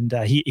embrace him, and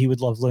he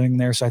would love living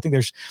there. So I think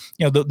there's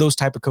those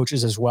type of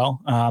coaches as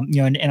well.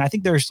 And I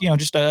think there's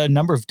just a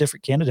number of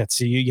different candidates.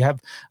 So you have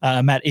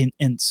Matt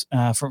Ince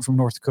from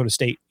North Dakota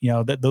State.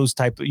 Those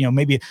type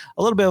maybe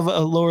a little bit of a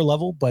lower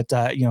level, but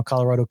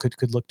Colorado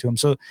could look to him.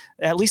 So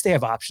at least they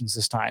have options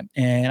this time.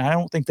 And I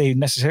don't think they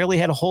necessarily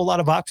had a whole lot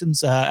of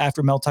options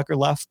after Mel Tucker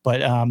left,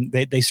 but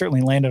they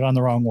certainly landed on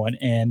the wrong one.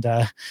 And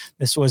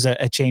this was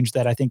a change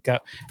that I think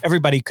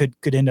everybody could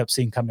end up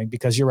seeing coming,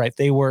 because you're right.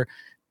 They were,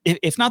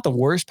 if not the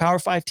worst Power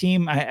 5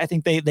 team, I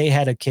think they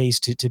had a case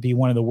to be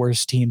one of the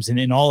worst teams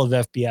in all of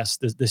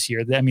FBS this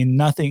year. I mean,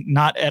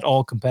 not at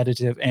all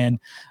competitive. And,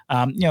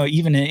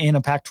 even in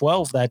a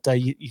Pac-12 that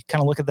you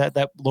kind of look at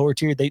that lower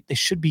tier, they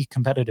should be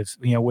competitive,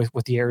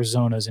 with the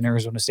Arizonas and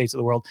Arizona States of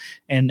the world.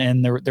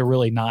 And they're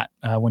really not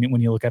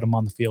when you look at them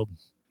on the field.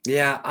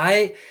 Yeah.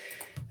 I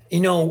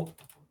know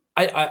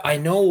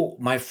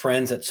my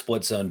friends at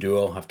Split Zone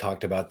Duo have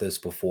talked about this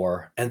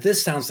before, and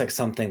this sounds like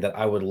something that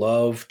I would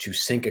love to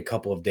sink a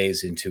couple of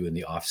days into in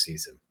the off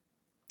season.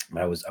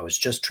 I was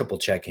just triple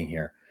checking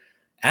here.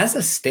 As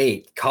a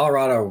state,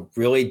 Colorado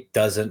really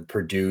doesn't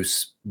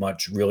produce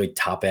much really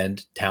top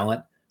end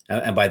talent,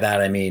 and by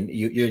that I mean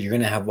you're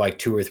going to have like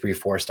 2 or 3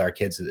 4-star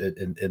kids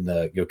in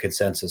the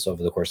consensus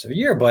over the course of a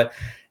year, but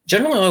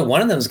generally only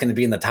one of them is going to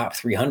be in the top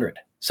 300.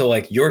 So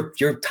like your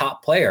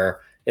top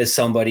player is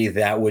somebody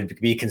that would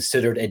be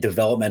considered a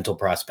developmental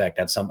prospect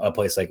at a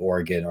place like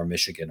Oregon or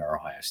Michigan or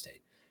Ohio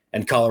State.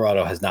 And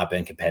Colorado has not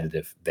been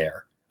competitive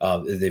there.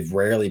 They've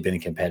rarely been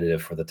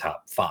competitive for the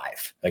top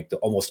 5. Like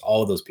almost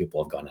all of those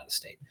people have gone out of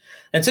state.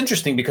 And it's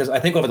interesting because I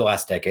think over the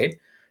last decade,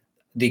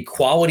 the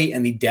quality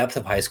and the depth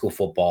of high school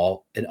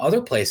football in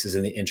other places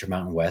in the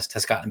Intermountain West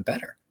has gotten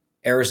better.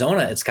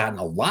 Arizona, it's gotten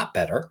a lot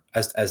better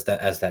as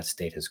that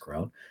state has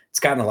grown. It's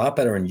gotten a lot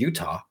better in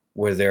Utah,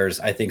 where there's,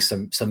 I think,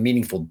 some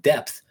meaningful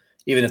depth,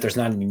 even if there's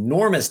not an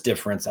enormous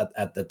difference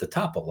at the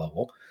top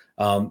level.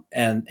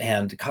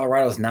 And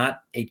Colorado is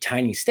not a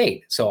tiny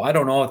state. So I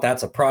don't know if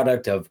that's a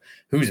product of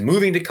who's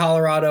moving to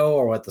Colorado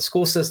or what the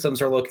school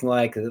systems are looking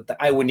like.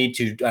 I would need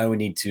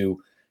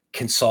to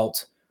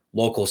consult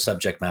local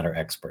subject matter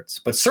experts.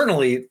 But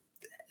certainly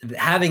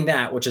having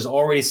that, which is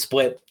already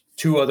split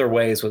 2 other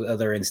ways with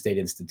other in-state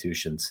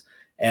institutions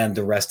and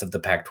the rest of the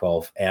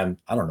Pac-12, and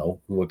I don't know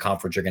what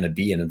conference you're going to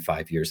be in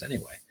 5 years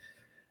anyway.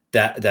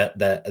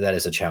 That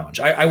is a challenge.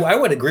 I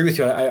would agree with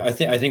you. I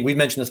think we've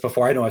mentioned this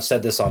before. I know I've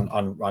said this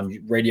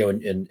on radio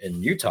in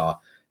Utah.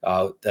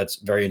 That's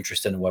very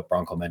interested in what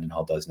Bronco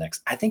Mendenhall does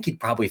next. I think he'd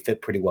probably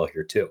fit pretty well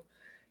here too,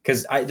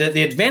 because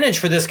the advantage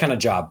for this kind of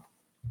job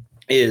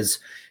is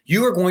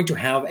you are going to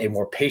have a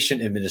more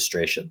patient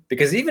administration,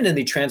 because even in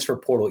the transfer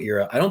portal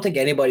era, I don't think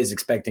anybody's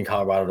expecting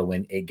Colorado to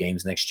win 8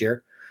 games next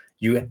year.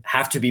 You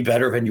have to be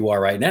better than you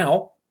are right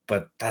now,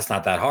 but that's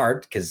not that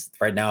hard, because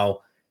right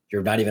now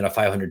you're not even a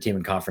 500 team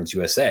in Conference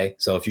USA.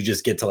 So if you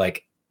just get to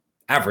like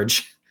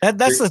average,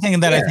 that's the thing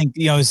that I think,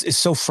 is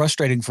so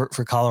frustrating for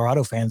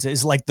Colorado fans,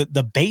 is like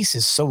the base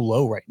is so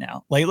low right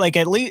now. Like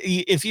at least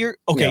if you're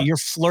you're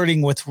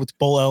flirting with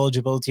bowl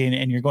eligibility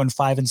and you're going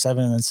 5-7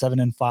 and then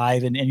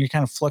 7-5 and you're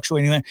kind of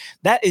fluctuating there.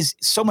 That is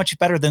so much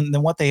better than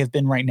what they have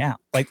been right now.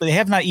 Like they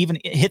have not even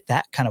hit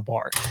that kind of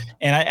bar.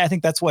 And I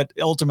think that's what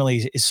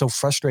ultimately is so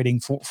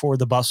frustrating for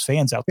the Buffs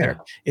fans out there,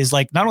 is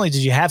like, not only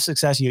did you have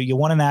success, you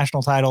won a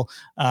national title,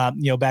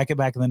 back in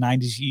the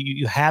 90s,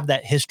 you have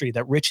that history,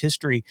 that rich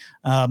history,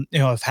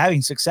 of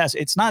having success.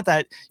 It's not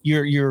that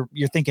you're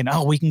thinking,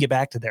 oh, we can get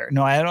back to there.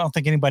 No, I don't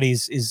think anybody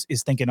is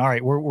thinking, all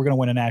right, we're going to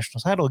win a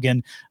national title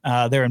again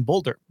there in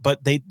Boulder.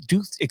 But they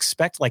do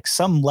expect like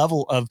some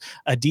level of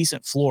a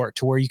decent floor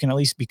to where you can at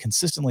least be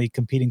consistently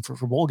competing for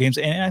bowl games.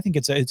 And I think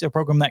it's a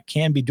program that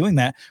can be doing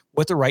that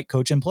with the right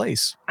coach in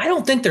place. I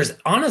don't think there's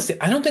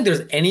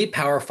any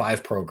Power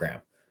 5 program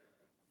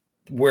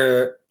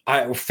where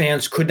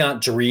fans could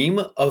not dream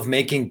of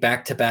making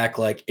back-to-back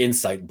like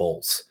Insight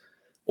Bowls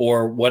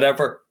or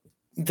whatever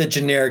the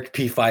generic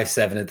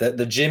P57,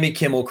 the Jimmy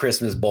Kimmel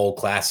Christmas Bowl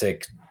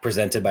Classic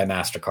presented by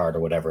MasterCard or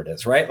whatever it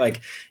is, right?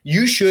 Like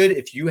you should,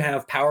 if you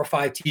have Power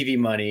 5 TV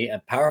money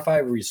and Power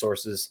 5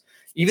 resources,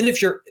 even if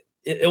you're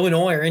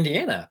Illinois or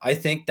Indiana, I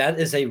think that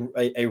is a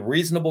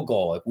reasonable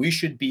goal. Like we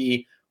should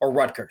be, or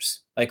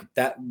Rutgers, like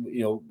that,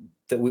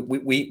 that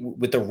we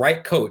with the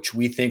right coach,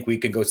 we think we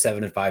can go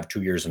 7-5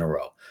 2 years in a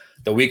row,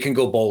 that we can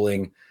go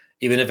bowling,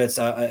 even if it's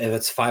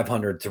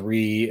 500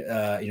 3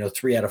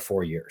 out of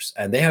 4 years.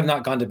 And they have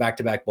not gone to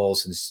back-to-back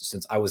bowls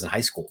since I was in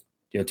high school,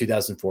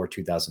 2004,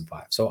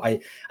 2005. So I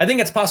think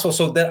it's possible.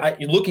 So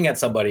that you're looking at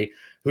somebody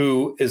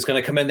who is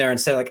going to come in there and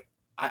say, like,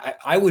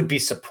 I would be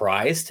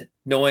surprised,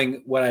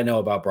 knowing what I know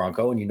about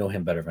Bronco, and you know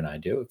him better than I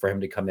do, for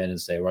him to come in and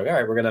say, well, all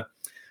right, we're going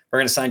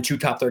to sign 2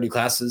 top 30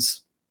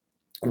 classes.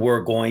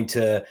 We're going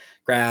to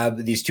grab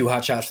these 2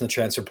 hot shots from the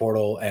transfer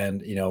portal,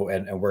 and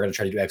we're going to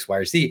try to do X, Y,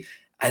 or Z.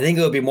 I think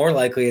it would be more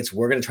likely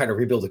we're going to try to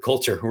rebuild the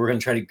culture. We're going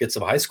to try to get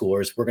some high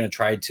schoolers. We're going to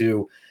try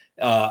to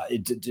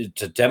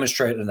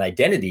demonstrate an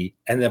identity.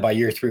 And then by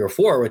year 3 or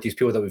 4, with these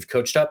people that we've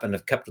coached up and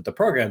have kept with the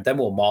program, then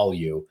we'll maul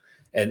you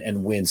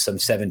and win some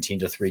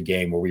 17-3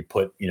 game where we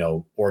put,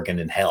 Oregon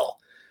in hell.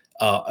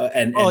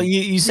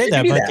 You say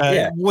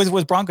that, but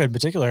with Bronco in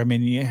particular, I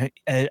mean,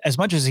 as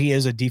much as he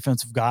is a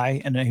defensive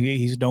guy and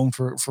he's known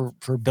for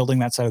building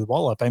that side of the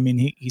ball up, I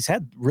mean, he's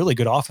had really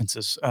good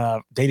offenses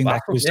dating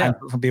back to his time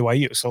from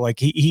BYU. So like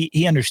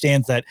he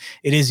understands that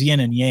it is yin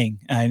and yang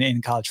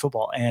in college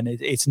football, and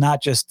it's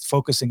not just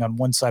focusing on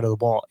one side of the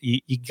ball.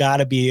 You got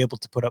to be able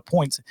to put up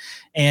points,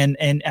 and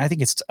I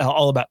think it's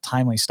all about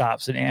timely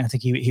stops. And I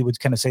think he would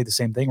kind of say the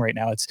same thing right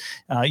now. It's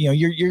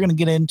you're going to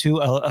get into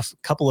a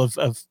couple of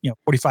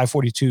 45-42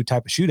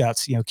 type of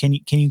shootouts.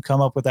 Can you come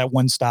up with that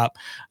one stop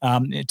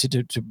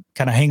to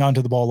kind of hang on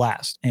to the ball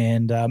last?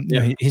 And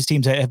his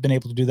teams have been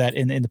able to do that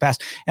in the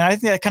past. And I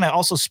think that kind of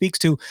also speaks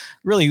to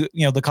really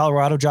the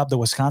Colorado job, the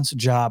Wisconsin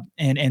job,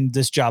 and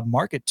this job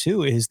market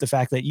too, is the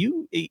fact that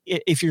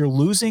if you're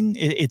losing,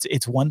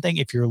 it's one thing.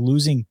 If you're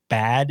losing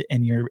bad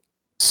and you're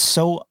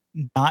so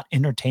not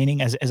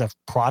entertaining as a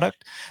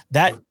product,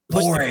 that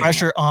puts the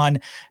pressure on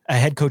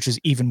head coaches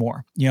even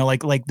more.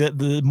 Like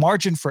the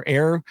margin for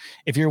error,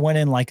 if you're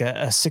winning like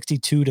a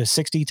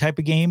 62-60 type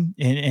of game,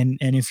 and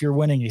if you're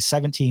winning a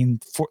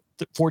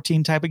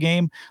 17-14 type of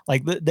game,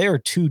 like there are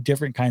 2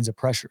 different kinds of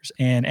pressures.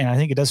 And I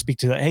think it does speak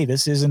to that. Hey,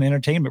 this is an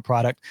entertainment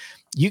product.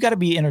 You got to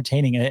be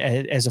entertaining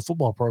as a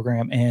football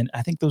program. And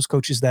I think those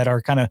coaches that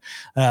are kind of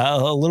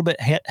a little bit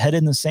head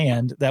in the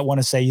sand, that want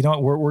to say,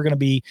 we're going to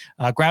be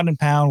ground and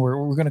pound. We're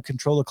going to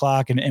control the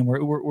clock, and we're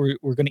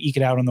going to eke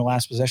it out on the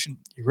last possession.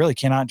 You really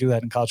cannot do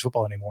that in college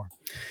football anymore.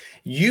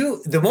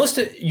 You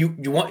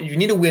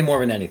need to win more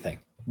than anything.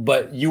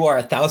 But you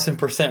are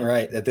 1,000%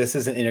 right that this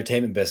is an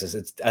entertainment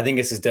business. I think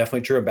this is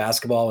definitely true of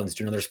basketball, and it's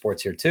true in other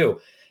sports here too.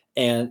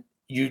 And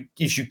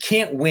if you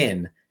can't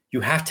win, you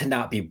have to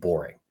not be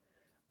boring.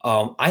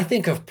 I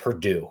think of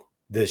Purdue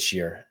this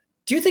year.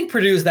 Do you think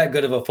Purdue is that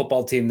good of a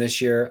football team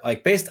this year?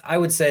 Like I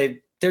would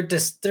say they're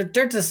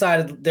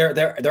decided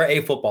they're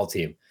a football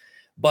team.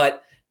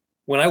 But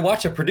when I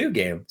watch a Purdue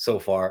game so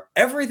far,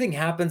 everything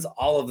happens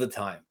all of the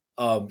time.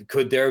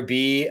 Could there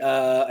be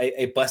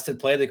a busted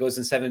play that goes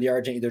in 70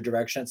 yards in either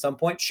direction at some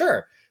point?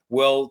 Sure.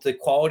 Will the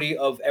quality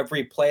of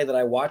every play that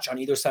I watch on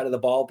either side of the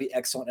ball be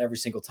excellent every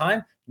single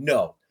time?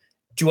 No.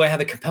 Do I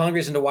have a compelling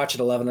reason to watch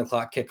at 11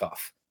 o'clock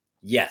kickoff?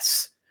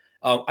 Yes.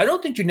 I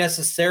don't think you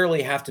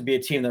necessarily have to be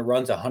a team that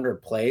runs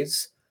 100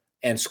 plays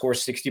and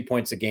scores 60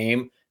 points a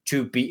game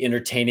to be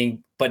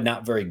entertaining, but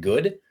not very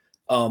good.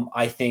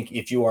 I think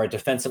if you are a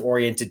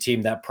defensive-oriented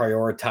team that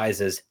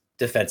prioritizes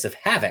defensive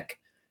havoc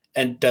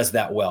and does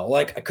that well,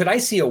 like could I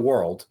see a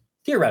world,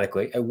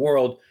 theoretically, a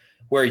world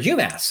where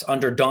UMass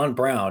under Don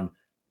Brown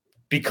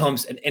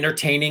becomes an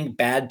entertaining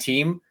bad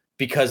team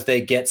because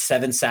they get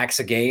 7 sacks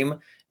a game,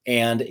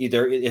 and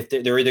they're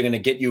either going to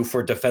get you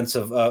for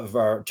defensive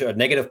a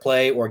negative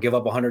play or give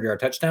up a 100-yard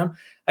touchdown?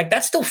 Like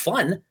that's still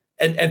fun,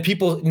 and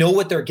people know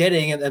what they're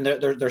getting, and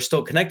they're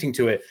still connecting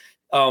to it.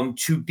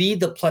 To be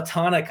the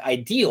platonic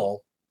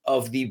ideal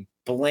of the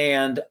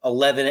bland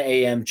 11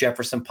 a.m.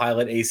 Jefferson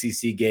Pilot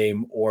ACC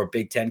game or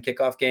Big Ten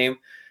kickoff game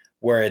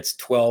where it's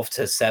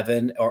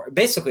 12-7, or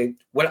basically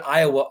what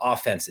Iowa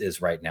offense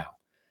is right now.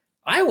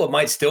 Iowa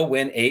might still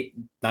win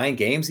 8-9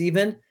 games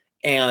even,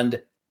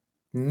 and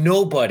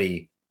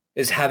nobody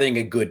is having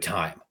a good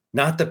time.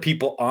 Not the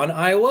people on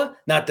Iowa,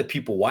 not the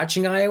people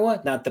watching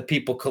Iowa, not the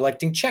people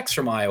collecting checks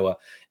from Iowa.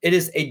 It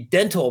is a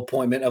dental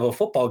appointment of a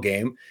football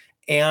game,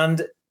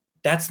 and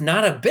that's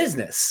not a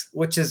business,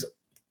 which is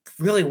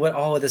really what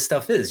all of this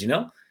stuff is,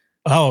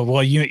 Oh,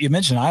 well, you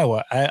mentioned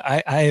Iowa.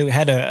 I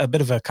had a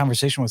bit of a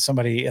conversation with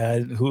somebody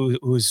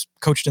who's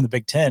coached in the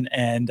Big Ten,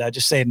 and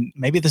just saying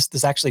maybe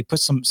this actually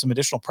puts some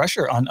additional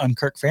pressure on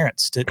Kirk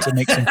Ferentz to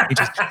make some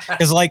changes.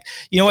 Because, like,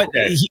 what,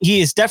 okay,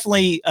 he is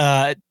definitely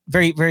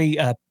very, very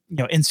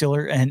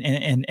insular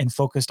and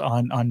focused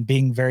on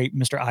being very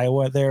Mr.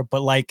 Iowa there.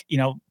 But like,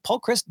 Paul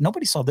Chryst,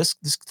 nobody saw this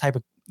type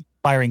of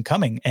firing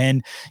coming.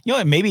 And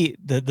maybe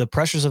the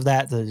pressures of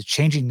that, the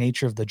changing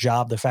nature of the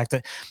job, the fact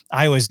that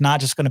Iowa is not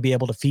just going to be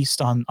able to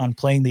feast on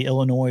playing the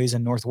Illinois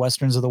and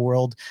Northwesterns of the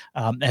world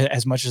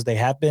as much as they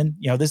have been.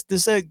 This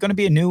is going to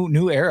be a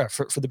new era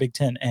for the Big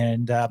Ten,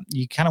 and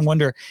you kind of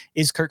wonder,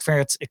 is Kirk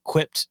Ferentz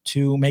equipped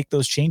to make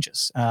those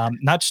changes,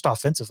 not just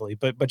offensively,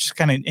 but just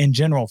kind of in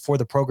general for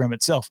the program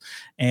itself.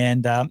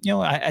 And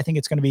I think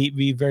it's going to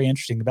be very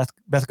interesting.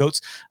 Beth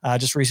Goetz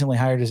just recently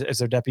hired as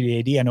their deputy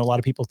AD. I know a lot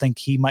of people think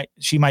she might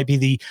be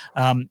the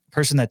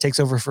person that takes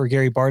over for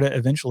Gary Barta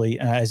eventually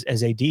as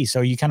AD. So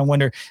you kind of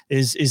wonder,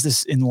 is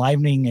this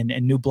enlivening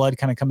and new blood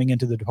kind of coming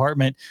into the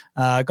department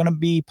going to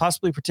be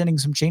possibly pretending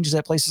some changes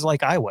at places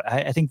like Iowa?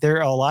 I think there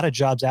are a lot of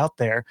jobs out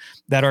there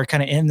that are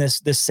kind of in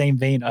this same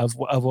vein of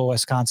a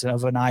Wisconsin,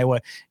 of an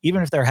Iowa.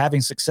 Even if they're having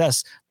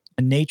success,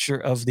 the nature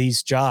of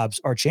these jobs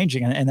are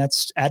changing, and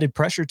that's added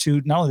pressure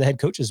to not only the head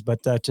coaches,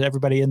 but to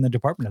everybody in the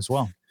department as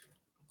well.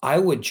 I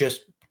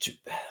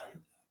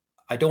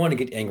don't want to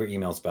get angry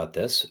emails about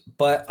this,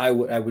 but I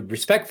would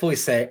respectfully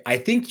say I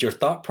think your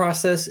thought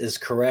process is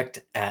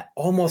correct at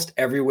almost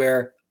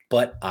everywhere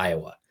but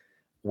Iowa.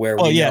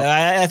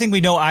 I think we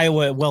know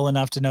Iowa well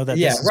enough to know that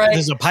this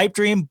is a pipe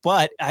dream.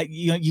 But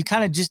you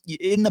kind of just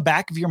in the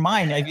back of your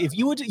mind, if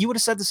you would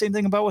have said the same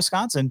thing about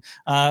Wisconsin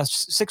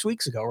 6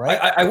 weeks ago, right?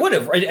 I would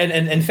have, right?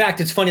 And in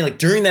fact, it's funny. Like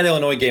during that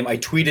Illinois game, I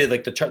tweeted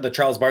like the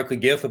Charles Barkley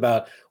gif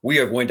about we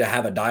are going to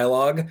have a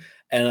dialogue,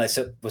 and I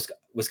said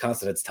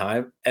Wisconsin, it's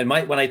time. And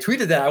when I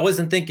tweeted that, I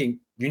wasn't thinking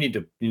you need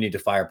to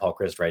fire Paul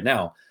Chryst right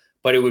now,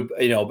 but it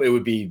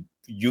would be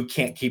you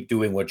can't keep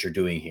doing what you're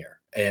doing here.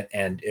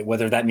 And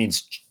whether that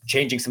means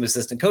changing some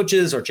assistant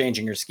coaches or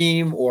changing your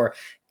scheme or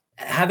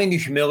having the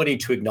humility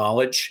to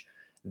acknowledge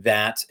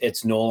that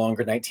it's no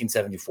longer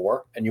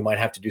 1974 and you might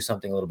have to do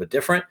something a little bit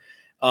different.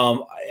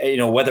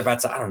 Whether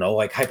that's, I don't know,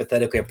 like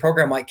hypothetically a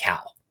program like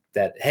Cal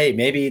that, hey,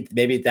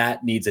 maybe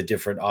that needs a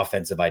different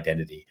offensive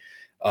identity.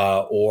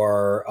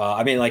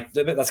 I mean, like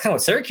that's kind of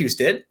what Syracuse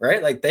did,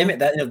 right? Like they made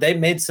that, they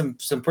made some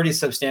pretty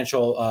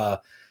substantial,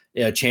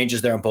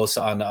 changes there on both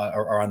on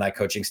that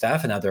coaching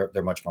staff, and now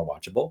they're much more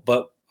watchable.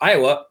 But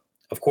Iowa,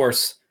 of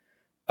course,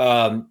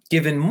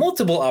 given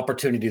multiple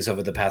opportunities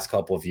over the past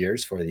couple of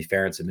years for the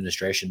Ferentz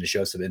administration to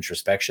show some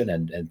introspection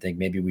and think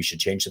maybe we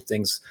should change some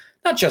things,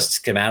 not just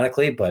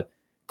schematically, but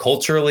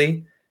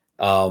culturally,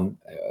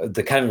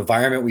 the kind of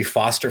environment we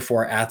foster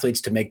for our athletes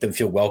to make them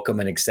feel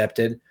welcome and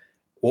accepted.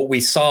 What we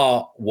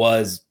saw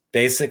was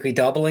basically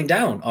doubling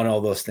down on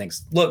all those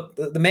things. Look,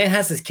 the man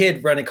has his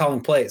kid calling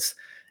plays.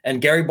 And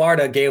Gary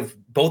Barta gave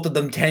both of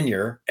them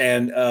tenure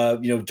and,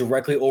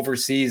 directly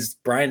oversees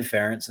Brian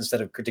Ferentz instead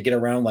of to get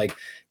around like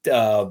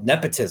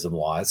nepotism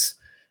laws.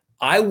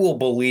 I will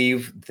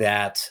believe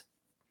that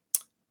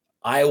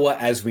Iowa,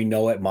 as we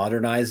know it,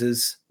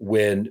 modernizes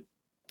when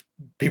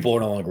people are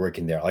no longer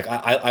working there. Like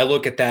I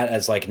look at that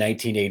as like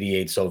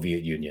 1988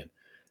 Soviet Union.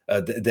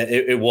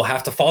 It will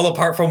have to fall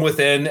apart from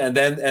within, and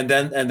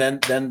then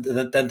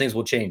things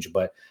will change.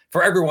 But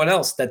for everyone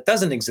else that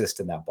doesn't exist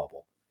in that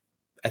bubble,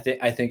 I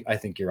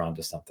think you're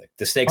onto something.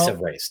 The stakes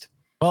have raised.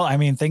 Well, I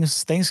mean,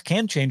 things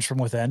can change from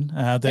within.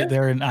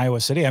 They're in Iowa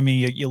City. I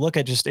mean, you look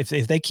at just if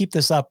they keep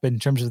this up in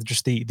terms of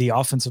just the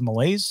offensive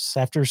malaise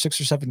after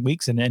 6 or 7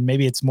 weeks, and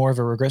maybe it's more of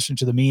a regression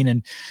to the mean,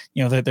 and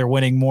they're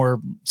winning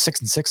more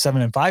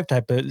 6-6,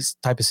 7-5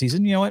 type of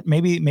season. You know what?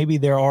 Maybe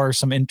there are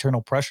some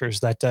internal pressures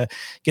that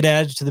get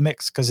added to the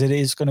mix, because it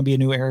is going to be a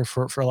new era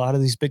for a lot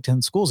of these Big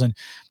Ten schools, and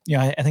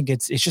I think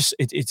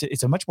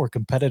it's a much more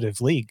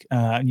competitive league.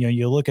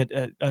 You look at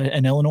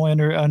an Illinois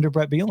under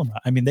Brett Bielema.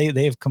 I mean,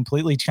 they have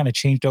completely kind of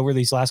changed over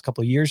these last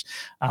couple of years.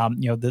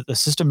 The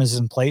system is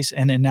in place,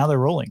 and now they're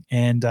rolling.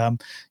 And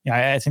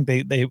I think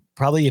they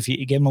probably, if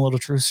you give them a little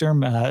truth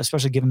serum,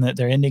 especially given that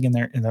they're ending in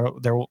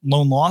their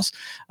lone loss,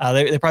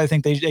 they probably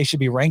think they should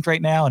be ranked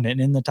right now and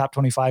in the top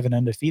 25 and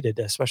undefeated,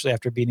 especially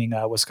after beating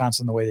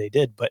Wisconsin the way they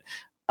did. But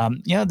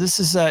this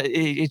is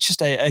it's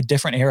just a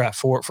different era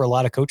for a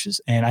lot of coaches,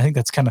 and I think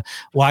that's kind of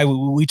why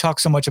we talk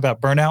so much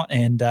about burnout.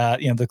 And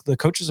the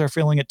coaches are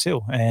feeling it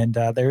too, and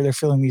they're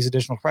feeling these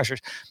additional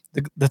pressures.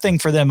 The thing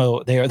for them,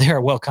 they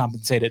are well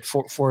compensated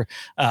for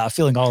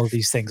feeling all of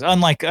these things,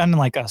 unlike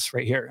us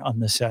right here on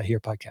this here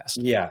podcast.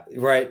 Yeah,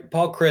 right.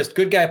 Paul Chryst,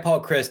 good guy.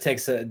 Paul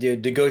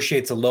Chryst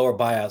negotiates a lower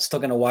buyout, still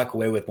going to walk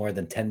away with more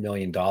than $10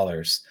 million.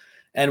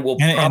 And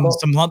and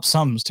some lump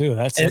sums too.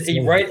 That's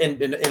right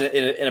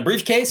in a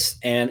briefcase.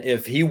 And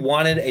if he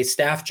wanted a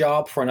staff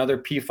job for another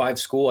P5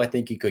 school, I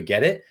think he could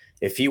get it.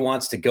 If he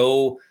wants to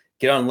go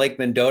get on Lake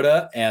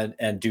Mendota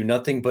and do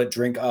nothing but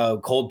drink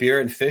cold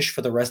beer and fish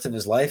for the rest of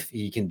his life,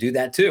 he can do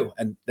that too.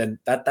 And then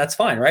that's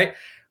fine, right?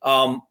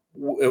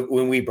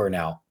 When we burn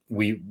out,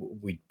 we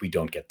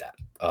don't get that.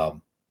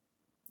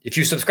 If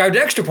you subscribe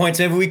to Extra Points,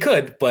 maybe we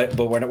could, but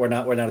we're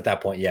not at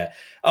that point yet.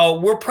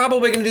 We're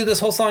probably going to do this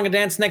whole song and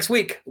dance next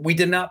week. We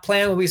did not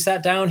plan when we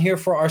sat down here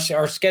for our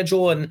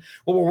schedule and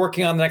what we're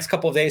working on the next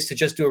couple of days to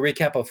just do a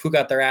recap of who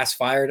got their ass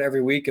fired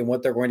every week and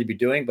what they're going to be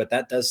doing. But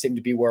that does seem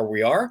to be where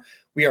we are.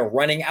 We are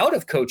running out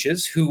of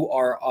coaches who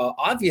are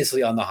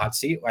obviously on the hot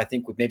seat, I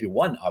think with maybe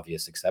one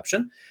obvious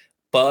exception.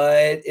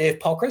 But if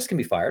Paul Chryst can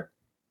be fired,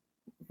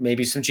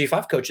 maybe some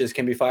G5 coaches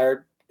can be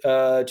fired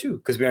too,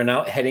 because we are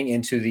now heading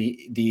into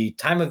the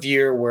time of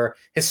year where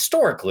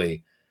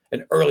historically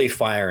an early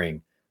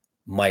firing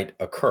might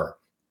occur.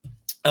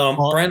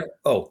 Brent,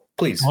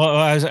 please. Well,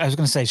 I was going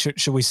to say,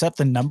 should we set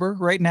the number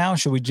right now?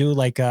 Should we do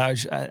like I'm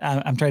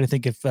trying to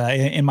think if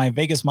in my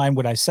Vegas mind,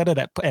 would I set it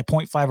at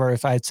 0.5, or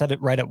if I had set it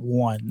right at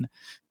 1?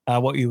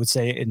 What you would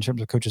say in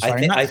terms of coaches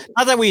firing.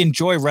 Not that we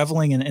enjoy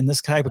reveling in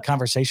this type of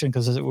conversation,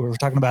 because we're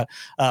talking about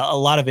a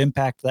lot of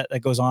impact that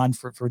goes on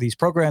for these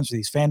programs, for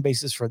these fan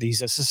bases, for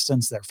these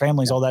assistants, their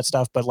families, all that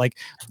stuff. But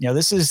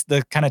this is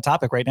the kind of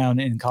topic right now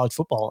in college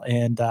football.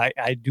 And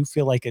I do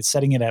feel like it's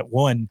setting it at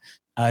 1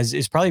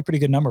 is probably a pretty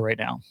good number right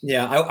now.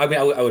 Yeah,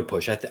 I would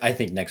push. I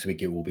think next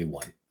week it will be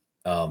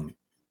 1.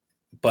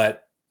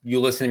 But you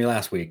listened to me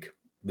last week.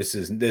 This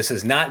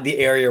is not the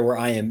area where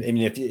I am. I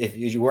mean, if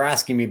you were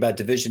asking me about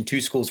Division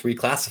II schools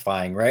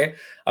reclassifying, right,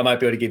 I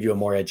might be able to give you a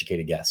more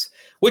educated guess,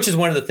 which is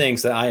one of the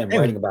things that I am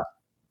writing about.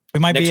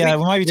 We might be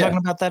talking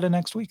about that in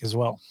next week as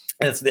well.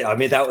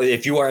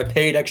 If you are a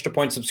paid Extra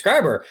Point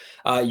subscriber,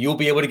 you'll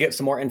be able to get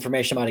some more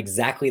information about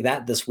exactly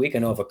that this week. I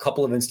know of a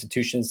couple of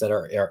institutions that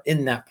are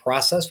in that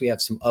process. We have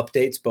some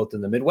updates both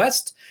in the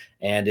Midwest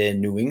and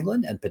in New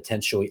England and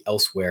potentially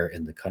elsewhere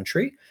in the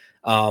country.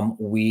 I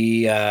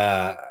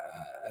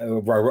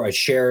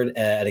shared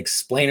an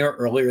explainer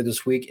earlier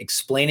this week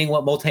explaining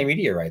what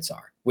multimedia rights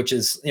are, which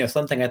is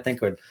something I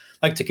think would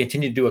like to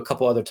continue to do a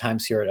couple other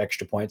times here at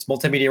Extra Points.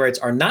 Multimedia rights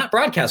are not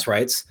broadcast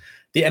rights.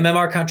 The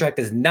MMR contract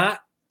is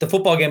not the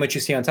football game that you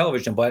see on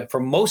television, but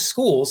for most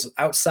schools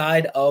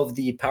outside of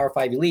the Power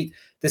 5 elite,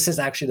 this is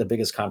actually the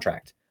biggest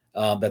contract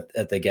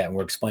that they get. And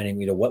we're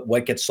explaining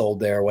what gets sold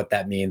there, what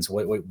that means,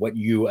 what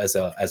you as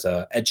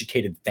a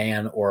educated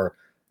fan, or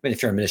I mean,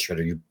 if you're an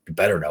administrator, you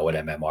better know what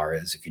MMR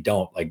is. If you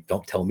don't,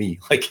 don't tell me.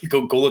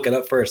 Go look it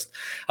up first.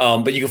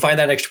 But you can find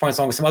that Extra Points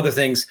along with some other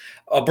things.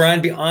 Brian,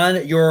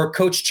 beyond your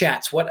coach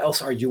chats, what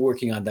else are you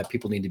working on that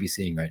people need to be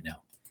seeing right now?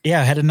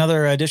 Yeah, I had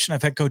another edition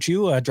of Head Coach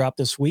U drop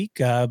this week.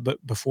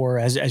 But before,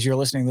 as you're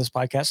listening to this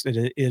podcast,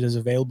 it is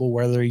available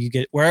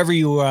wherever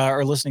you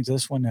are listening to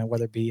this one,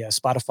 whether it be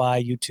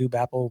Spotify, YouTube,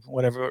 Apple,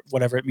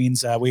 whatever it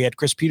means. We had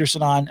Chris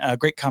Peterson on, a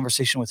great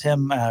conversation with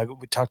him.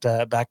 We talked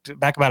back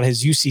about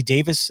his UC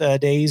Davis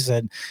days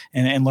and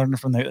learning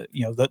from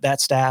that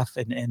staff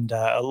and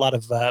a lot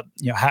of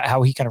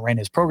how he kind of ran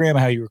his program,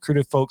 how he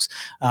recruited folks.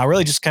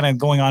 Really just kind of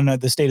going on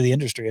the state of the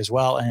industry as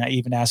well. And I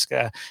even asked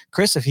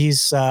Chris if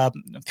he's kind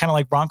of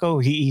like Brian Bronco.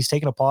 He's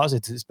taken a pause.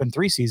 It's been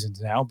 3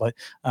 seasons now, but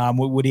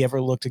would he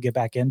ever look to get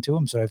back into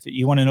him? So if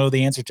you want to know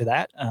the answer to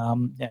that,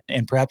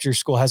 and perhaps your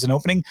school has an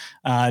opening,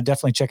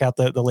 definitely check out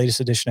the latest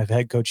edition of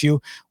Head Coach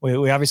U.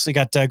 We obviously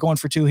got going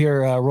for 2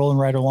 here, rolling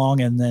right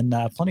along, and then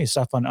plenty of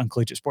stuff on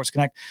Collegiate Sports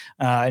Connect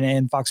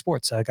and Fox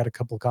Sports. I got a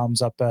couple of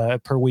columns up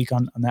per week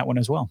on that one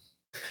as well.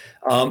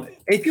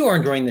 If you are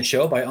enjoying the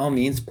show, by all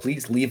means,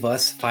 please leave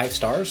us 5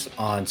 stars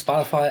on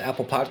Spotify,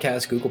 Apple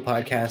Podcasts, Google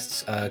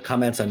Podcasts,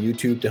 comments on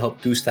YouTube to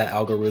help boost that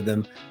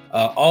algorithm.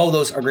 All of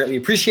those are greatly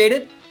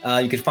appreciated.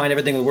 You can find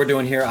everything that we're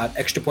doing here at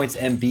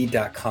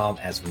extrapointsmb.com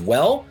as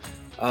well.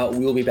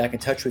 We will be back in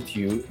touch with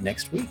you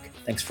next week.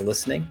 Thanks for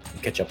listening.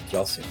 We'll catch up with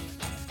y'all soon.